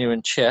Washington Junior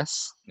in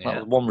chess. Yeah.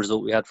 That was one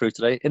result we had through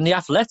today. In the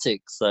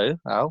athletics, though,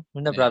 Al,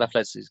 we never had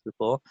athletics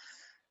before.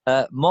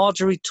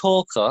 Marjorie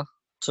Talker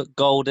took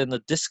gold in the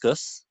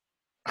discus.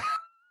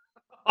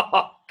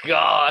 Oh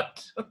God.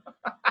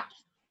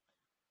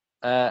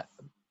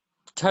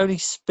 Tony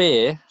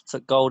Spear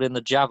took gold in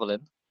the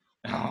javelin.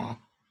 Oh.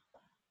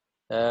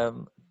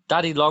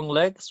 Daddy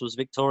Longlegs was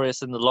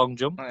victorious in the long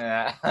jump.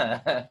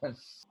 Yeah.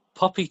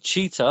 Poppy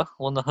Cheetah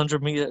won the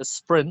 100-meter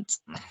sprint.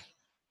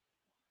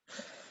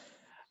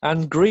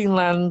 And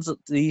Greenland,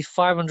 the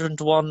 500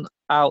 to 1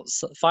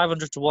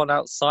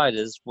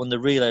 outsiders, won the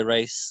relay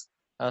race.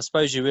 I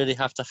suppose you really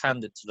have to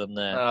hand it to them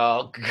there.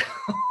 Oh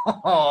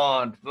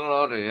God,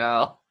 bloody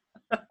hell.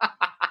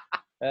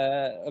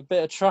 A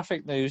bit of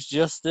traffic news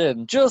just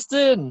in,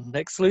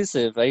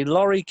 exclusive. A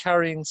lorry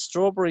carrying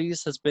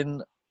strawberries has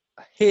been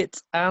hit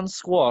and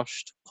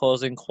squashed,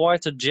 causing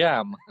quite a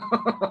jam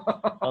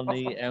on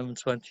the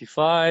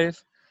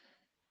M25.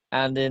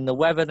 And in the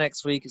weather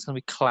next week, it's going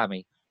to be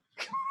clammy.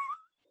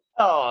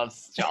 Oh,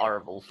 it's a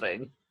horrible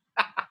thing.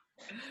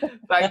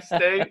 Thanks,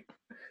 Stu.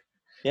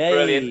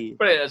 Yay.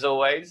 Brilliant as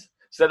always.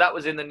 So that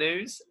was in the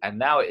news, and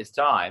now it is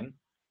time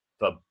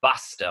for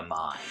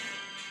Bustermind.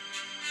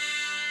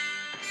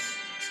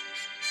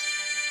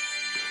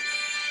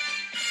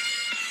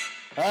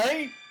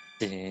 Hey?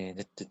 You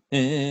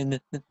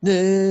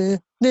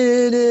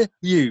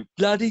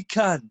bloody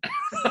cunt.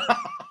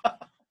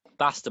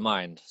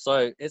 Mastermind.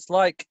 So it's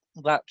like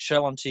that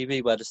show on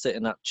TV where they sit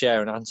in that chair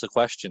and answer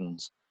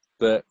questions.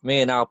 But me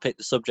and Al pick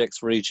the subjects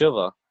for each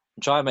other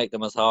and try and make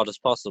them as hard as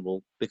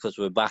possible because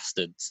we're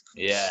bastards.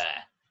 Yeah.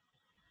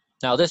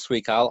 Now this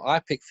week, Al, I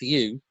pick for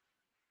you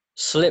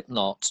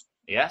Slipknot.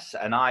 Yes,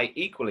 and I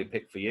equally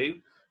pick for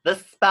you the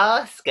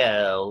Spice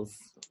Girls.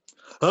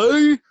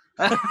 Hey!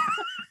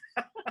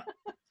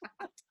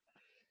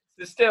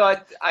 So still,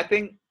 I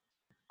think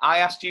I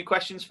asked you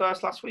questions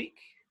first last week.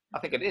 I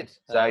think I did.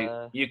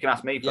 So you can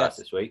ask me first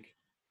this week.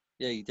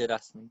 Yeah, you did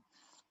ask me.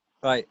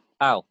 Right,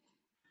 Al.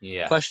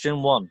 Yeah.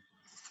 Question 1.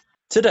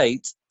 To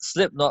date,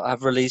 Slipknot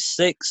have released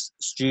 6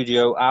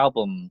 studio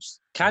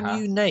albums. Can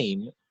you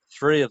name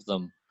 3 of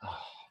them? Oh,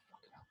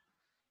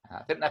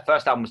 I think their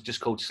first album was just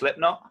called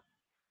Slipknot.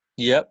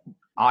 Yep.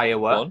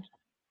 Iowa. 1,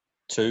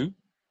 2.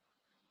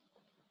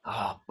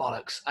 Oh,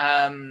 bollocks.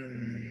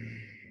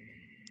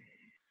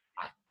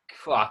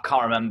 I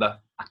can't remember.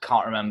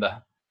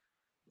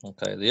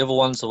 Okay, the other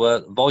ones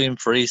were Volume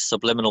 3,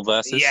 Subliminal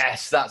Verses.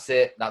 Yes, that's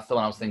it. That's the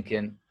one I was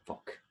thinking.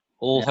 Fuck.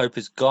 All Hope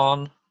Is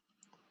Gone.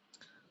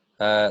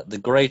 The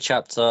Grey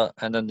Chapter,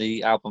 and then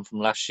the album from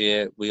last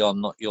year, We Are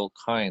Not Your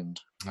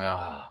Kind.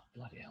 Oh,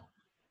 bloody hell.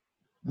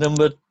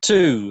 Number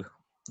 2,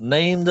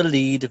 name the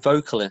lead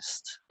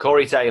vocalist.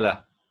 Corey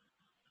Taylor.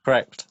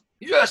 Correct.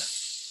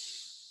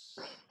 Yes!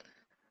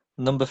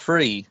 Number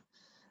 3,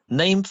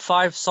 name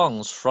 5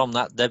 songs from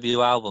that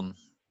debut album.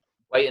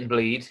 Wait and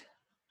Bleed.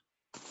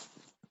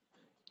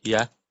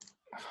 Yeah.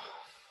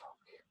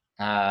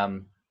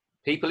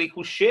 People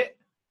Equal Shit.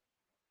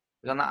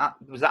 Was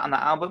that on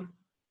that album?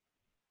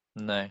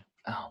 No.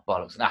 Oh,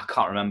 bollocks. No, I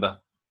can't remember.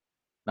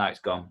 No,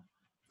 it's gone.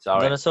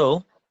 Sorry. None at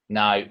all?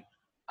 No, I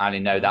only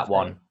know that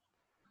one.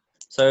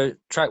 So,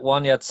 track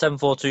 1, you had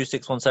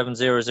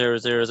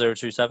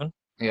 742-617-000027.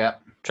 Yeah.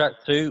 Track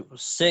 2,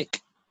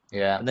 Sick.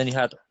 Yeah. And then you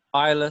had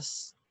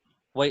Eyeless,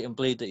 Wait and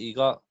Bleed that you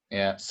got.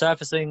 Yeah.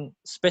 Surfacing,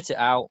 Spit It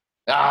Out.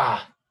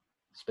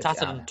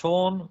 Tattered and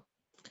Torn.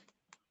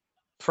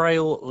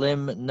 Frail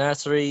Limb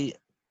Nursery.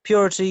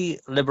 Purity,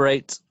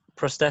 Liberate,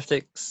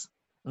 Prosthetics,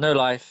 No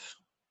Life,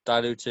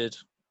 Diluted,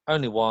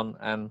 Only One,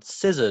 and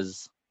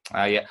Scissors.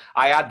 Yeah.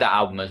 I had that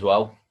album as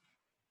well.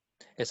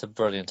 It's a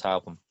brilliant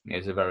album.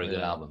 It's a very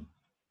good album.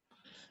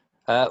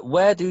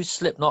 Where do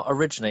Slipknot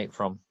originate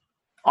from?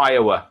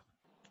 Iowa.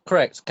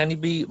 Correct. Can you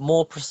be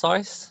more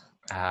precise?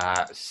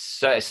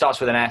 So it starts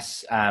with an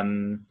S.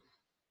 Can't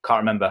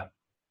remember.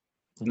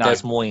 No.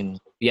 Des Moines.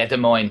 Yeah, Des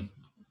Moines.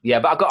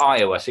 Yeah, but I got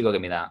Iowa, so you got to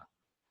give me that.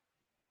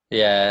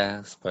 Yeah,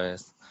 I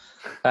suppose.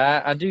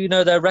 And do you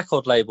know their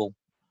record label?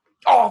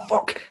 Oh,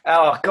 fuck.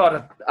 Oh,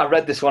 God, I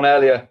read this one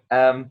earlier.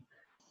 No,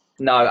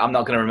 I'm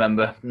not going to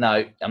remember.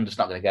 No, I'm just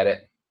not going to get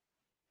it.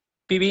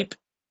 Beep, beep.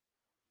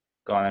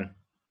 Go on then.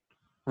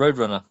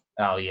 Roadrunner.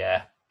 Oh,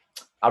 yeah.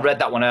 I read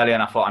that one earlier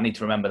and I thought I need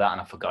to remember that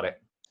and I forgot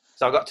it.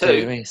 So I got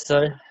 2.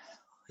 So,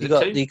 You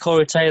got two? the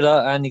Corey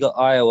Taylor and you got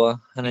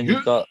Iowa, and then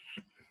Yeah.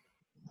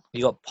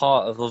 you got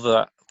part of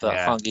other, but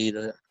Yeah. I can't give you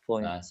the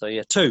point. No. So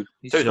yeah, 2.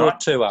 You Two's scored right.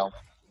 2 out.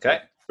 Okay,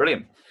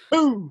 brilliant.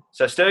 Ooh.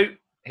 So, Stu,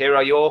 here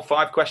are your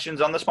 5 questions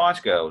on the Spice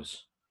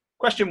Girls.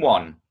 Question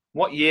 1.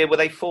 What year were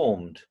they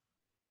formed?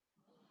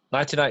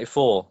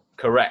 1994.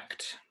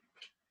 Correct.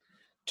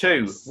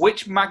 2.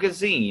 Which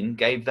magazine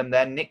gave them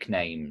their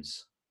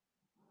nicknames?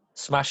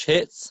 Smash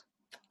Hits.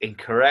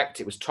 Incorrect.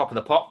 It was Top of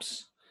the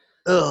Pops.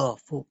 Oh,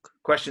 fuck.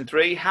 Question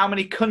 3. How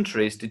many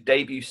countries did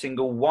debut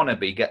single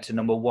Wannabe get to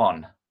number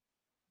 1?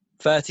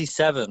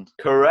 37.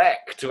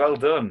 Correct. Well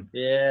done.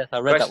 Yeah, I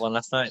read that one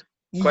last night.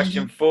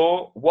 Question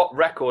 4. What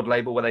record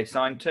label were they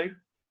signed to?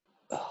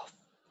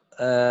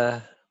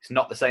 It's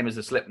not the same as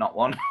the Slipknot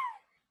one.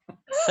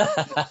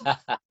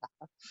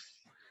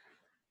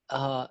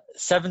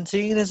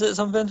 17, is it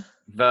something?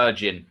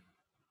 Virgin.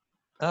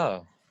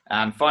 Oh.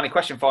 And finally,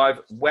 question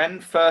 5. When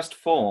first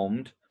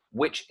formed,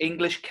 which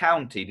English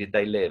county did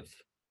they live?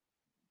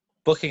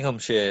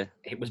 Buckinghamshire.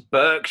 It was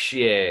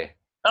Berkshire.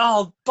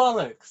 Oh,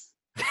 bollocks.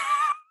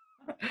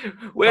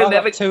 We'll I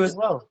never got 2 as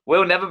well.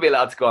 We'll never be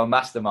allowed to go on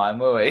Mastermind,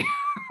 will we?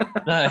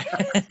 No.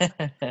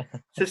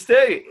 So,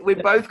 Stu, we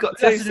both got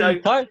 2. So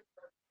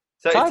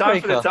it's time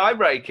for the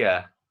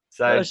tiebreaker.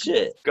 So, Oh,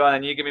 shit. go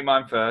on, you give me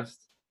mine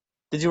first.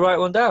 Did you write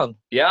one down?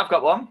 Yeah, I've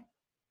got one.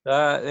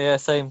 Yeah,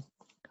 same.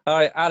 All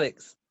right,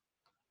 Alex.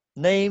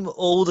 Name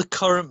all the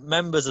current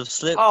members of Oh,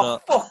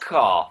 Slipknot. fuck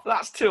off.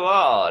 That's too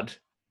hard.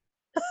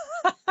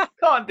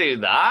 Can't do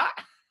that.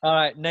 All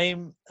right,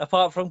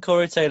 apart from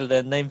Corey Taylor,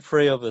 then name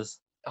 3 others.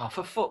 Oh,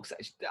 for fuck's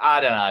sake. I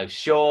don't know.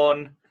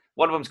 Sean.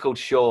 One of them's called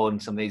Sean.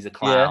 Some of these are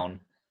Clown.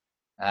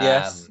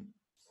 Yes.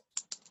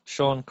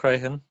 Sean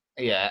Crahan.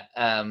 Yeah.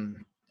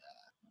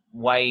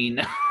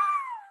 Wayne.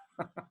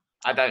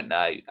 I don't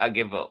know. I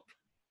give up.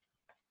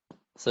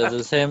 So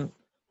there's him,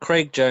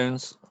 Craig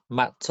Jones,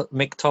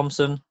 Mick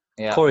Thompson,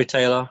 Yeah. Corey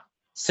Taylor,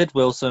 Sid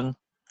Wilson,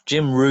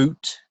 Jim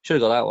Root.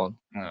 Should have got that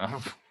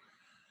one.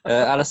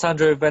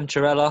 Alessandro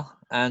Venturella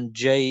and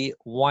Jay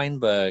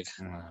Weinberg.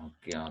 Oh,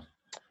 God.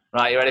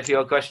 Right, you ready for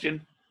your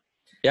question?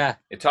 Yeah.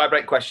 A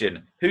tiebreak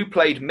question. Who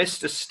played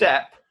Mr.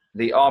 Step,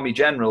 the Army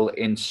General,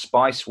 in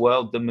Spice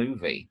World, the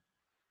movie?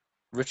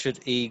 Richard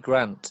E.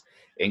 Grant.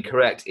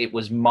 Incorrect. It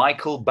was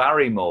Michael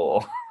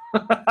Barrymore.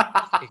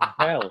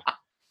 Hell.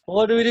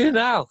 What do we do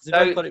now? Because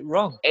So- we got it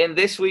wrong. In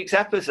this week's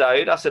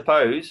episode, I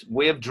suppose,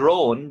 we have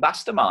drawn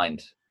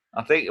Mastermind.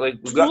 I think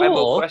we've got no Draw?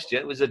 more questions.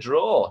 It was a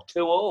draw,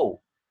 2-2.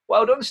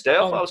 Well done, Stu.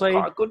 Oh, That was played-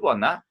 quite a good one,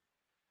 that.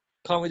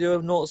 Can't we do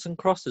a noughts and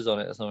crosses on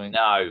it or something?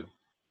 No,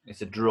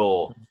 it's a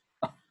draw.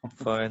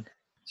 Fine.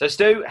 So,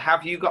 Stu,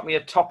 have you got me a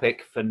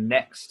topic for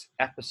next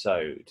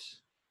episode?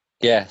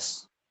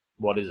 Yes.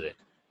 What is it?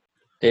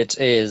 It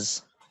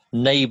is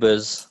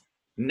Neighbours.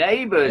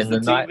 Neighbours, In the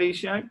the night- TV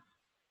show?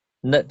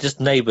 Just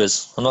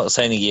Neighbours. I'm not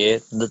saying a year.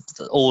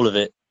 All of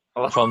it.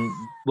 Oh. From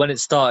when it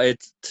started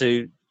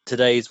to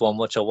today's one,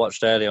 which I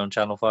watched earlier on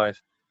Channel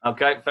 5.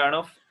 Okay, fair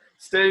enough.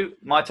 Stu,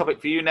 my topic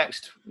for you in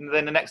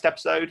the next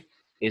episode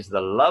is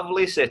the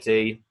lovely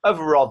city of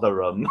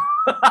Rotherham.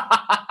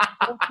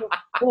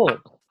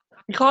 What?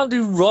 You can't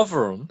do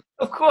Rotherham.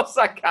 Of course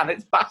I can.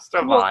 It's What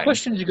Mastermind.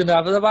 questions are you going to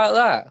have about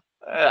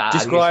that?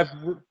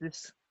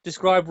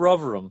 Describe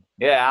Rotherham.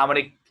 Yeah, how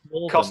many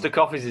Northern. Costa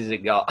coffees has it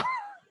got?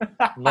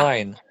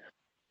 9.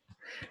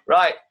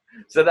 Right,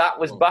 so that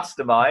was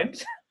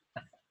Mastermind.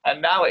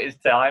 And now it is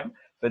time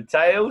for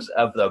Tales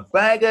of the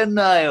Bag of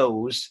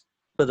Nails.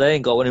 But they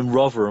ain't got one in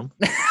Rotherham.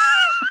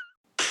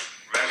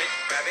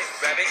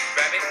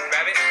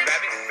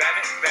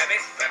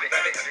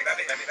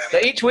 So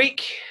each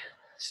week,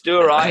 Stu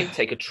or I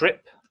take a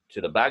trip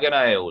to the Bag of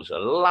Nails, a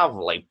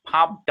lovely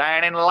pub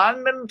down in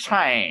London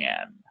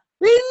town.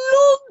 In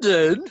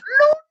London?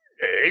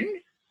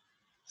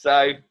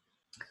 So,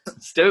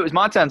 Stu, it was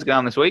my turn to go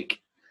on this week.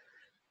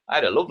 I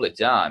had a lovely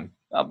time.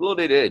 I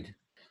bloody did.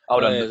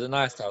 Hold on. It was a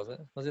nice time, was it?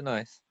 Was it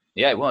nice?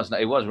 Yeah, it was.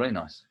 It was really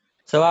nice.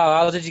 So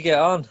how did you get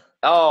on?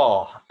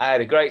 Oh, I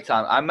had a great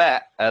time. I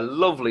met a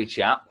lovely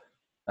chap.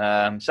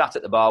 Sat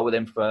at the bar with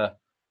him for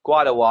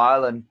quite a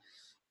while, and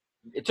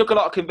it took a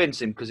lot of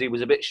convincing because he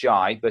was a bit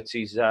shy. But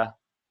he's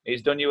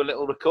done you a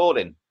little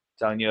recording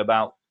telling you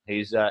about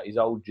his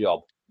old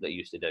job that he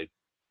used to do.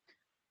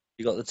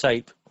 You got the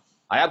tape.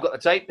 I have got the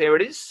tape. Here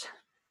it is.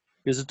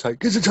 Here's a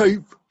tape. Here's a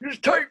tape. Here's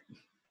the tape.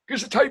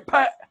 Here's the tape,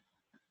 Pat.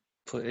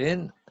 Put it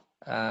in.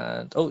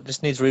 And it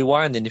just needs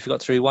rewinding. You forgot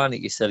to rewind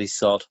it, you silly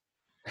sod.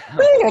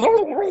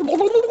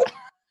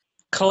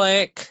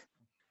 Click.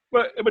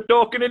 What, am I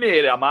talking in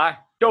here, am I?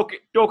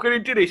 Talking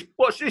into this.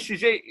 What's this?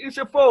 Is it? It's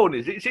a phone,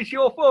 is it? Is this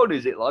your phone,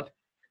 is it, lad?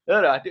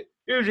 All right.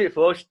 Who's it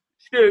for?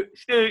 Stu.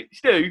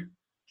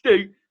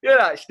 You're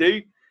right,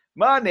 Stu.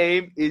 My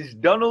name is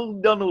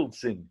Donald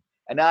Donaldson,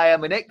 and I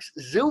am an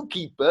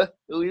ex-zookeeper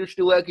who used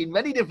to work in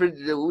many different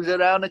zoos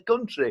around the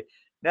country.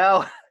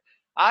 Now,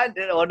 I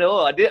don't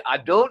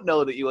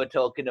know that you were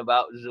talking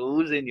about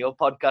zoos in your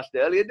podcast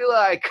earlier, do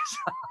I?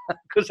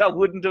 Because I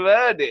wouldn't have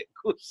heard it.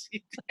 Of course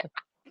you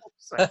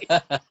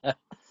did.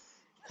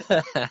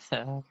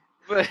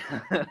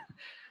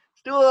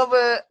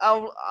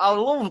 I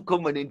love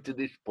coming into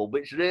this pub.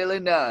 It's really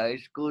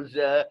nice because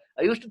I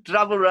used to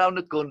travel around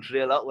the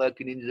country a lot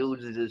working in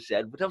zoos, as I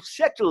said, but I've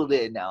settled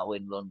here now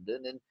in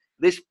London, and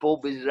this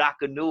pub is like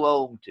a new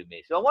home to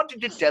me. So I wanted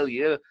to tell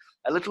you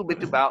a little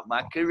bit about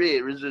my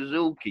career as a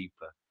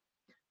zookeeper.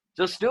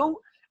 So, Stu,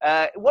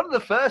 one of the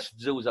first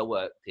zoos I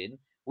worked in,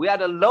 we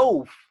had a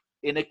loaf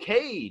in a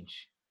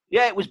cage.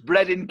 Yeah, it was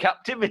bred in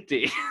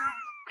captivity.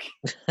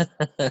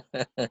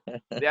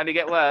 They only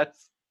get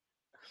worse.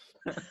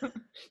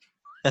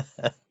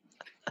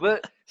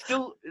 But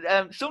still,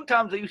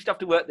 sometimes I used to have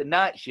to work the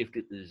night shift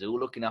at the zoo,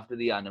 looking after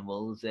the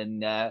animals.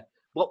 And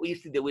what we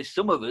used to do is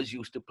some of us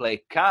used to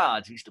play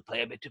cards, used to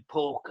play a bit of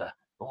poker.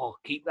 Oh,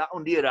 keep that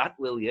under your hat,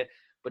 will you?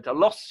 But I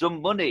lost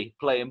some money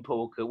playing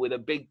poker with a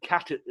big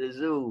cat at the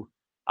zoo.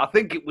 I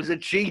think it was a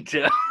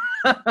cheater.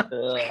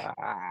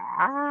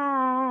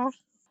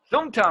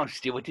 Sometimes,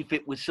 Stuart, if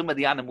it was some of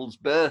the animals'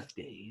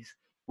 birthdays,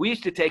 we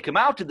used to take them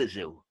out of the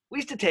zoo. We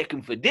used to take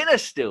them for dinner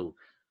still.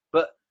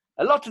 But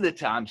a lot of the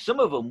time, some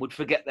of them would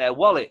forget their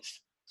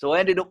wallets. So I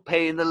ended up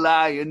paying the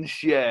lion's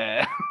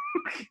share.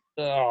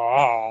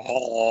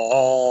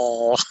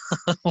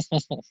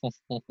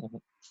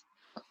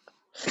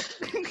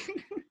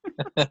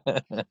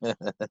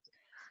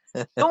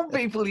 Some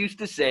people used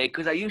to say,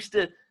 because I used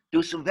to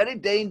do some very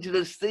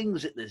dangerous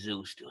things at the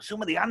zoo still.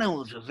 Some of the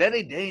animals were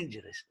very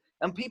dangerous.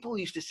 And people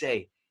used to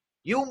say,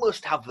 you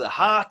must have the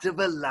heart of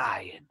a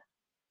lion.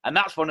 And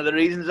that's one of the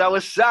reasons I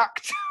was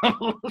sacked.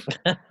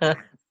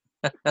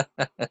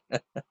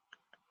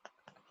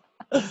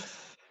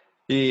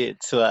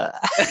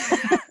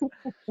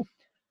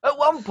 At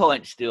one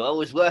point, Stu, I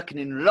was working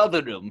in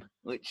Rotherham,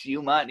 which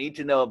you might need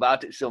to know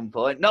about at some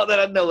point. Not that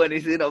I know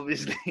anything,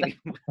 obviously.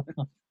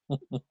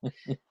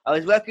 I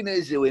was working at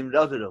a zoo in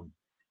Rotherham,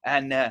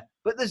 and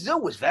but the zoo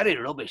was very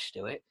rubbish,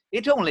 to it.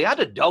 It only had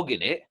a dog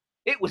in it.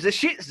 It was a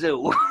Shih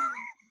Tzu.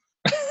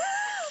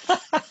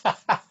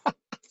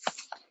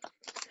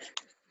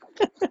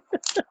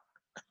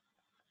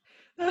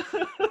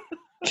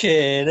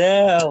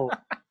 Kiddo.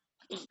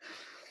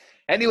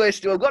 Anyway,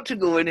 Stu, I've got to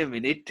go in a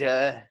minute.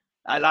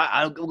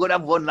 I'm going to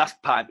have one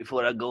last pint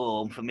before I go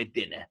home for my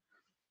dinner.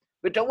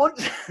 But I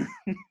once...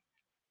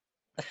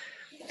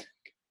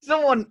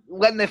 Someone,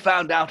 when they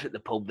found out at the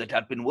pub that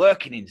I'd been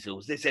working in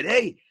zoos, they said,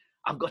 hey,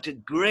 I've got a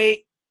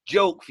great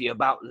joke for you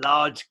about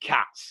large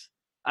cats.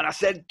 And I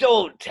said,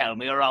 don't tell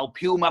me or I'll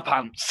pee my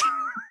pants.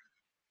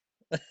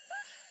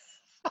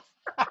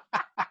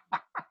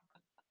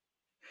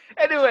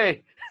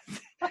 Anyway,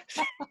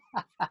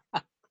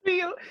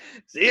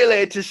 see you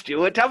later,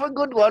 Stuart. Have a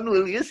good one,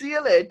 will you? See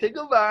you later.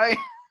 Goodbye.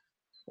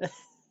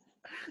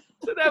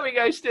 So there we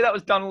go, Stu. That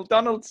was Donald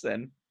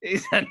Donaldson.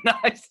 He's a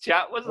nice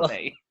chap, wasn't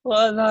he?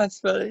 Well, nice,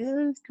 but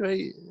yeah, it's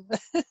great.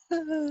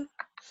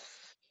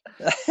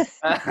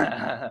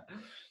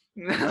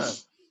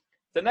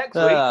 So next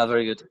week,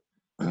 very good.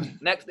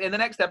 In the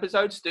next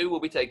episode, Stu will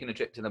be taking a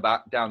trip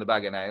to down the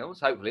Bag of Nails.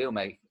 Hopefully, he'll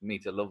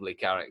meet a lovely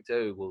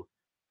character who will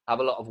have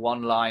a lot of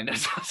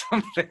one-liners or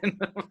something.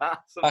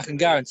 I can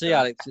guarantee,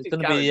 Alex, it's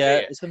going to be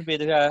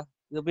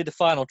it'll be the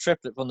final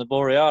triplet from the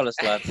Borealis,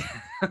 lads.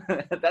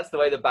 That's the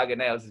way the Bag of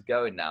Nails is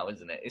going now,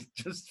 isn't it? It's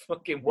just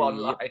fucking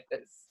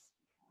one-liners.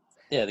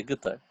 Yeah, they're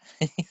good though.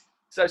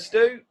 So,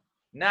 Stu,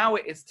 now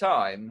it is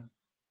time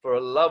for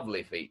a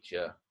lovely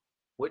feature,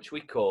 which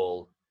we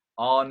call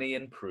Arnie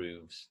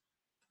Improves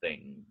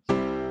Things.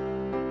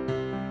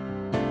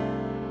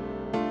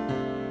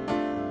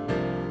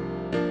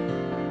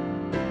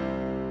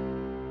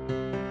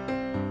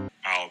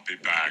 I'll be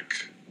back.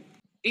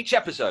 Each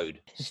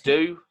episode,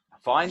 Stu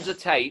finds a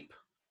tape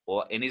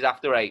or in his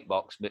After Eight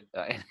box,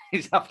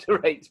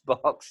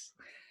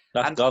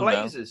 That's and gone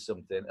plays now. us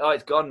something. Oh,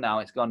 it's gone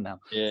now.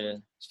 Yeah.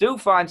 Stu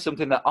finds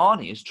something that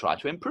Arnie has tried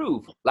to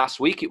improve. Last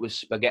week it was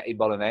spaghetti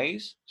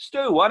bolognese.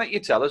 Stu, why don't you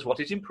tell us what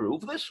is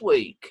improved this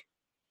week?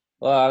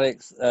 Well,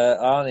 Alex,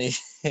 Arnie,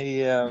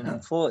 he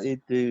thought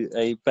he'd do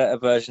a better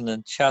version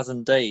than Chaz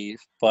and Dave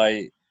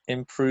by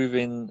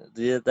improving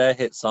their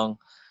hit song,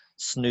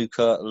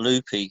 Snooker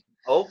Loopy.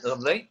 Oh,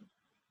 lovely.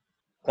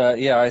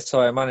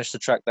 So I managed to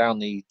track down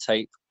the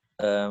tape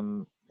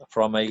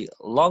from a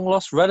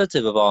long-lost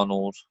relative of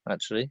Arnold,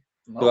 actually,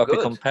 who I've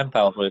become pen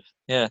pals with.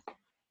 Yeah.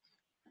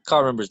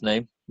 Can't remember his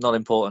name. Not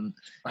important.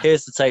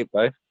 Here's the tape,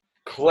 though.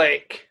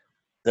 Click.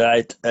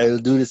 Right, I'll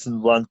do this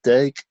in one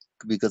take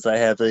because I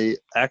have a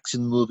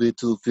action movie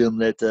to film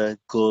later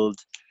called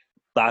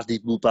Party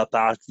Boopa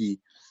Party.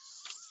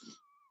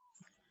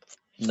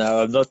 Now,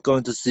 I'm not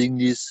going to sing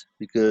this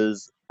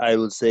because I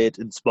will say it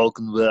in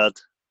spoken word.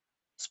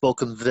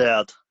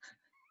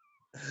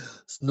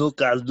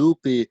 Snooker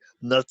Loopy,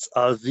 Nuts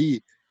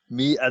RV,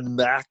 me and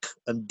Mac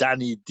and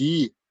Danny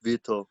D,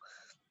 Vito,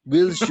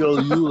 will show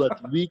you what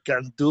we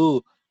can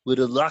do with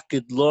a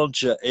rocket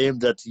launcher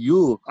aimed at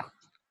you.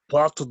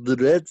 Part of the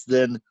Reds,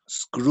 then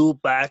screw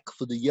back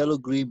for the yellow,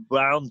 green,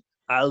 brown.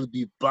 I'll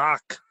be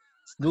back.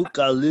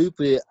 Snooker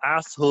Loopy,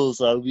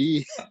 assholes are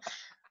we.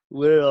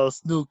 Where are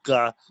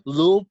Snooker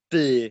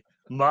Loopy?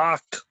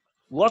 Mark,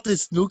 what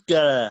is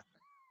snooker?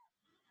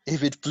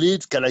 If it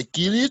bleeds, can I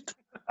kill it?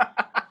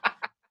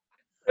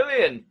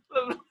 Brilliant.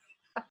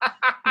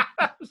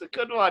 That was a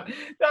good one.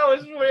 That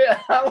was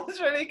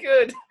really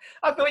good.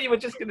 I thought you were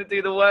just going to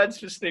do the words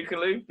for Snooker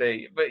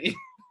Loopy, but you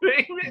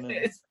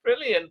it's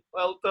brilliant.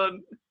 Well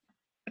done.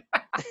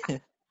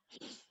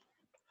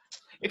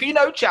 If you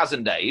know Chaz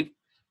and Dave,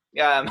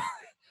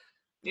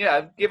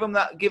 give them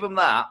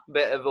that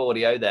bit of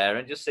audio there,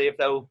 and just see if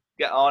they'll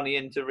get Arnie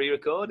in to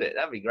re-record it.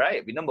 That'd be great.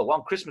 It'd be number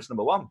one, Christmas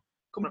number one.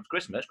 Coming up to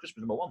Christmas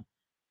number one.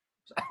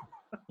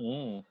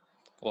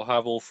 We'll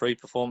have all three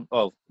perform.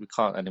 Oh, we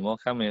can't anymore,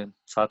 can we?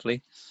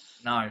 Sadly.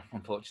 No,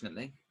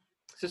 unfortunately.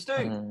 So,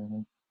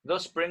 Stu,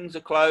 thus brings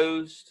a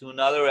close to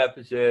another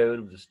episode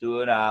of the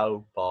Stu and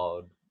Al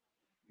pod.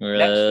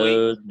 Next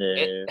week,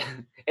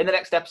 in the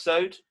next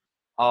episode,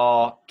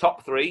 our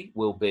top 3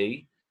 will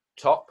be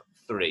top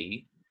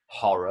 3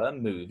 horror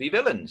movie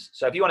villains.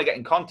 So if you want to get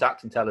in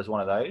contact and tell us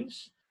one of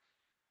those,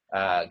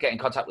 get in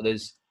contact with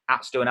us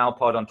at Stu and Al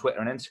pod on Twitter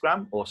and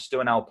Instagram, or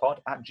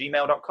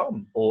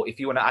stuandalpod@gmail.com. Or if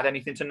you want to add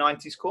anything to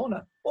 90s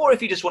Corner, or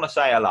if you just want to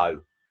say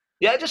hello.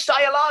 Yeah, just say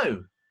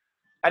hello.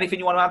 Anything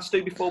you want to add,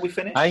 Stu, before we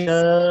finish?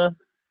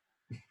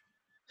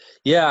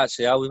 Yeah,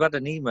 actually, we've had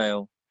an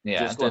email.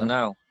 Yeah, just in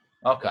now.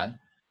 Okay.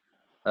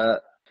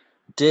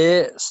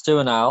 Dear Stu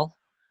and Al,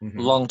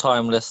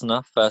 long-time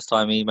listener,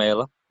 first-time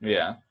emailer.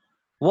 Yeah.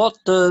 What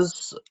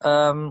does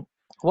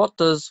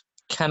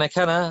canna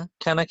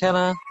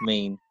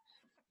mean?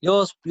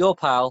 Your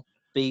pal,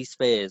 B.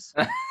 Spears.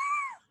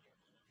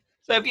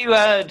 So have you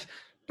heard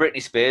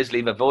Britney Spears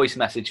leave a voice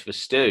message for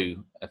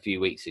Stu a few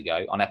weeks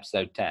ago on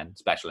episode 10,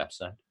 special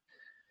episode?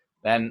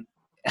 Then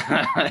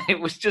it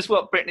was just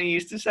what Britney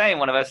used to say in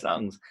one of her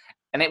songs.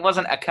 And it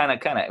wasn't a canna,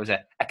 it was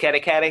a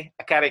caddy.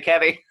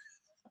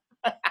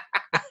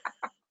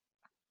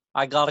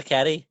 I got a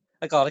caddy.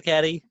 I bought a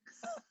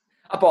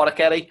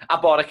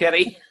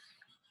caddy.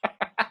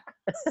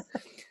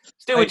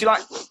 Stu, would you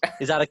like...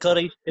 Is that a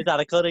cuddy?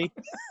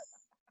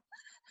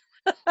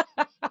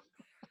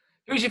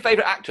 Who's your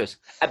favourite actress?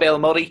 A Bill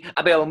Murray.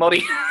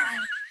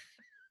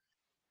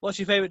 What's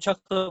your favourite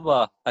chocolate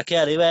bar? A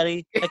caddy.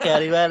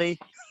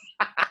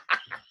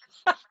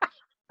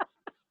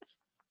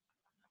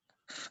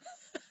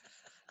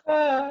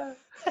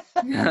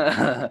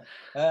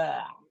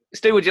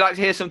 Stu, would you like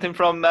to hear something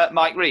from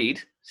Mike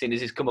Reed, seeing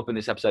as he's come up in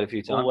this episode a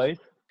few times? Always.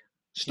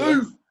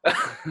 Stu!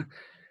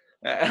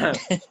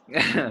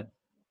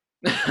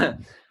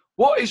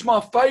 What is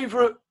my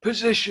favourite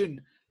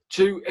position?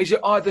 Is it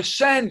either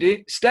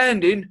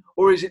standing,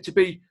 or is it to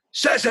be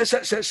set?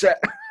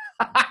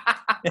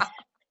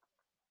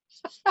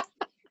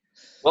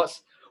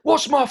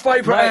 What's my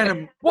favourite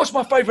animal? What's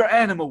my favourite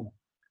animal?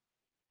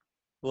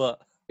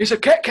 What? It's a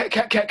cat.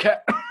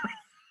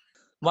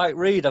 Mike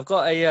Reed, I've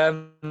got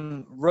a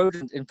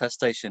rodent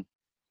infestation.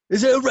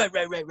 Is it a rat?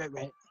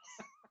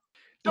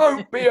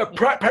 Don't be a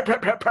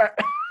prat.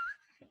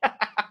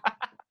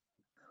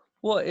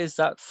 What is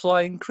that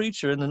flying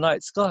creature in the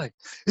night sky?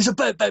 It's a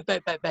bat.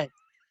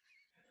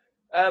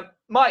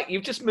 Mike,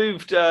 you've just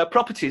moved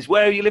properties.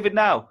 Where are you living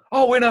now?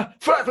 Oh, in a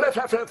flat.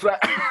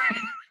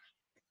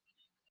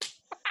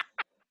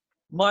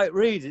 Mike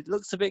Reed, it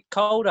looks a bit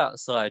cold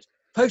outside.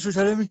 Thanks for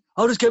telling me.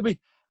 I'll just get me.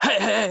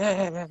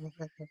 Hey.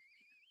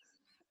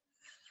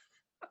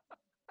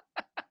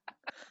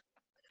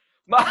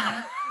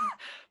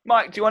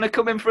 Mike, do you want to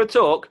come in for a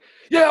talk?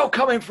 Yeah, I'll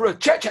come in for a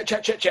chat.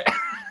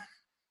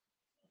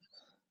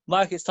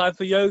 Mike, it's time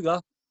for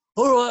yoga.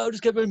 All right, I'll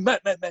just get me.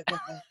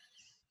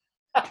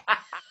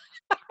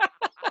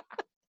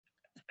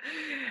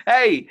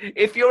 Hey,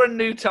 if you're a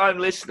new time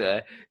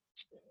listener,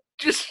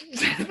 just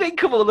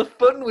think of all the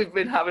fun we've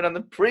been having on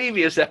the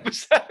previous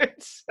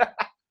episodes.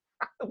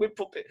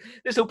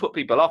 This will put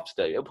people off,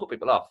 Stu. It'll put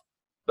people off.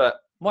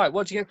 But Mike,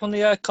 what did you get from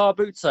the car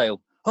boot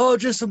sale? Oh,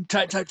 just some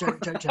chat.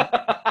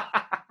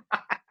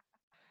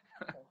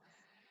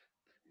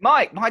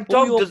 Mike, my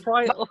dog does.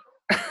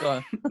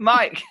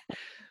 Mike,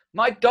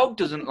 my dog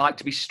doesn't like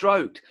to be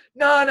stroked.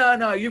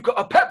 No. You've got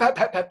a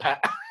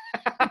pet.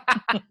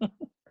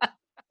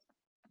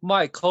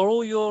 Mike, are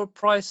all your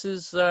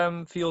prices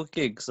for your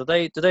gigs? Do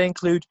they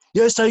include?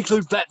 Yes, they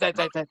include vet.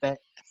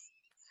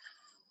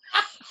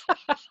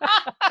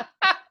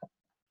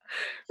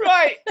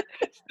 Right,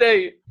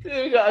 Stu,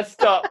 we've got to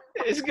stop.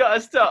 It's got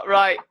to stop.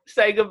 Right,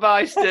 say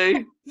goodbye,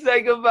 Stu. Say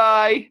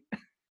goodbye.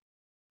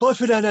 Bye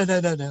for now. No.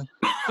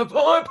 Bye.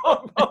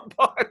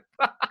 Bye.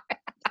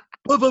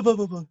 Well,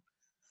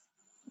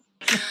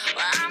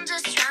 I'm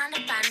just trying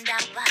to find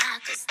out why,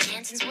 'cause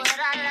dancing's what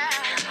I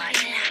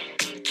love.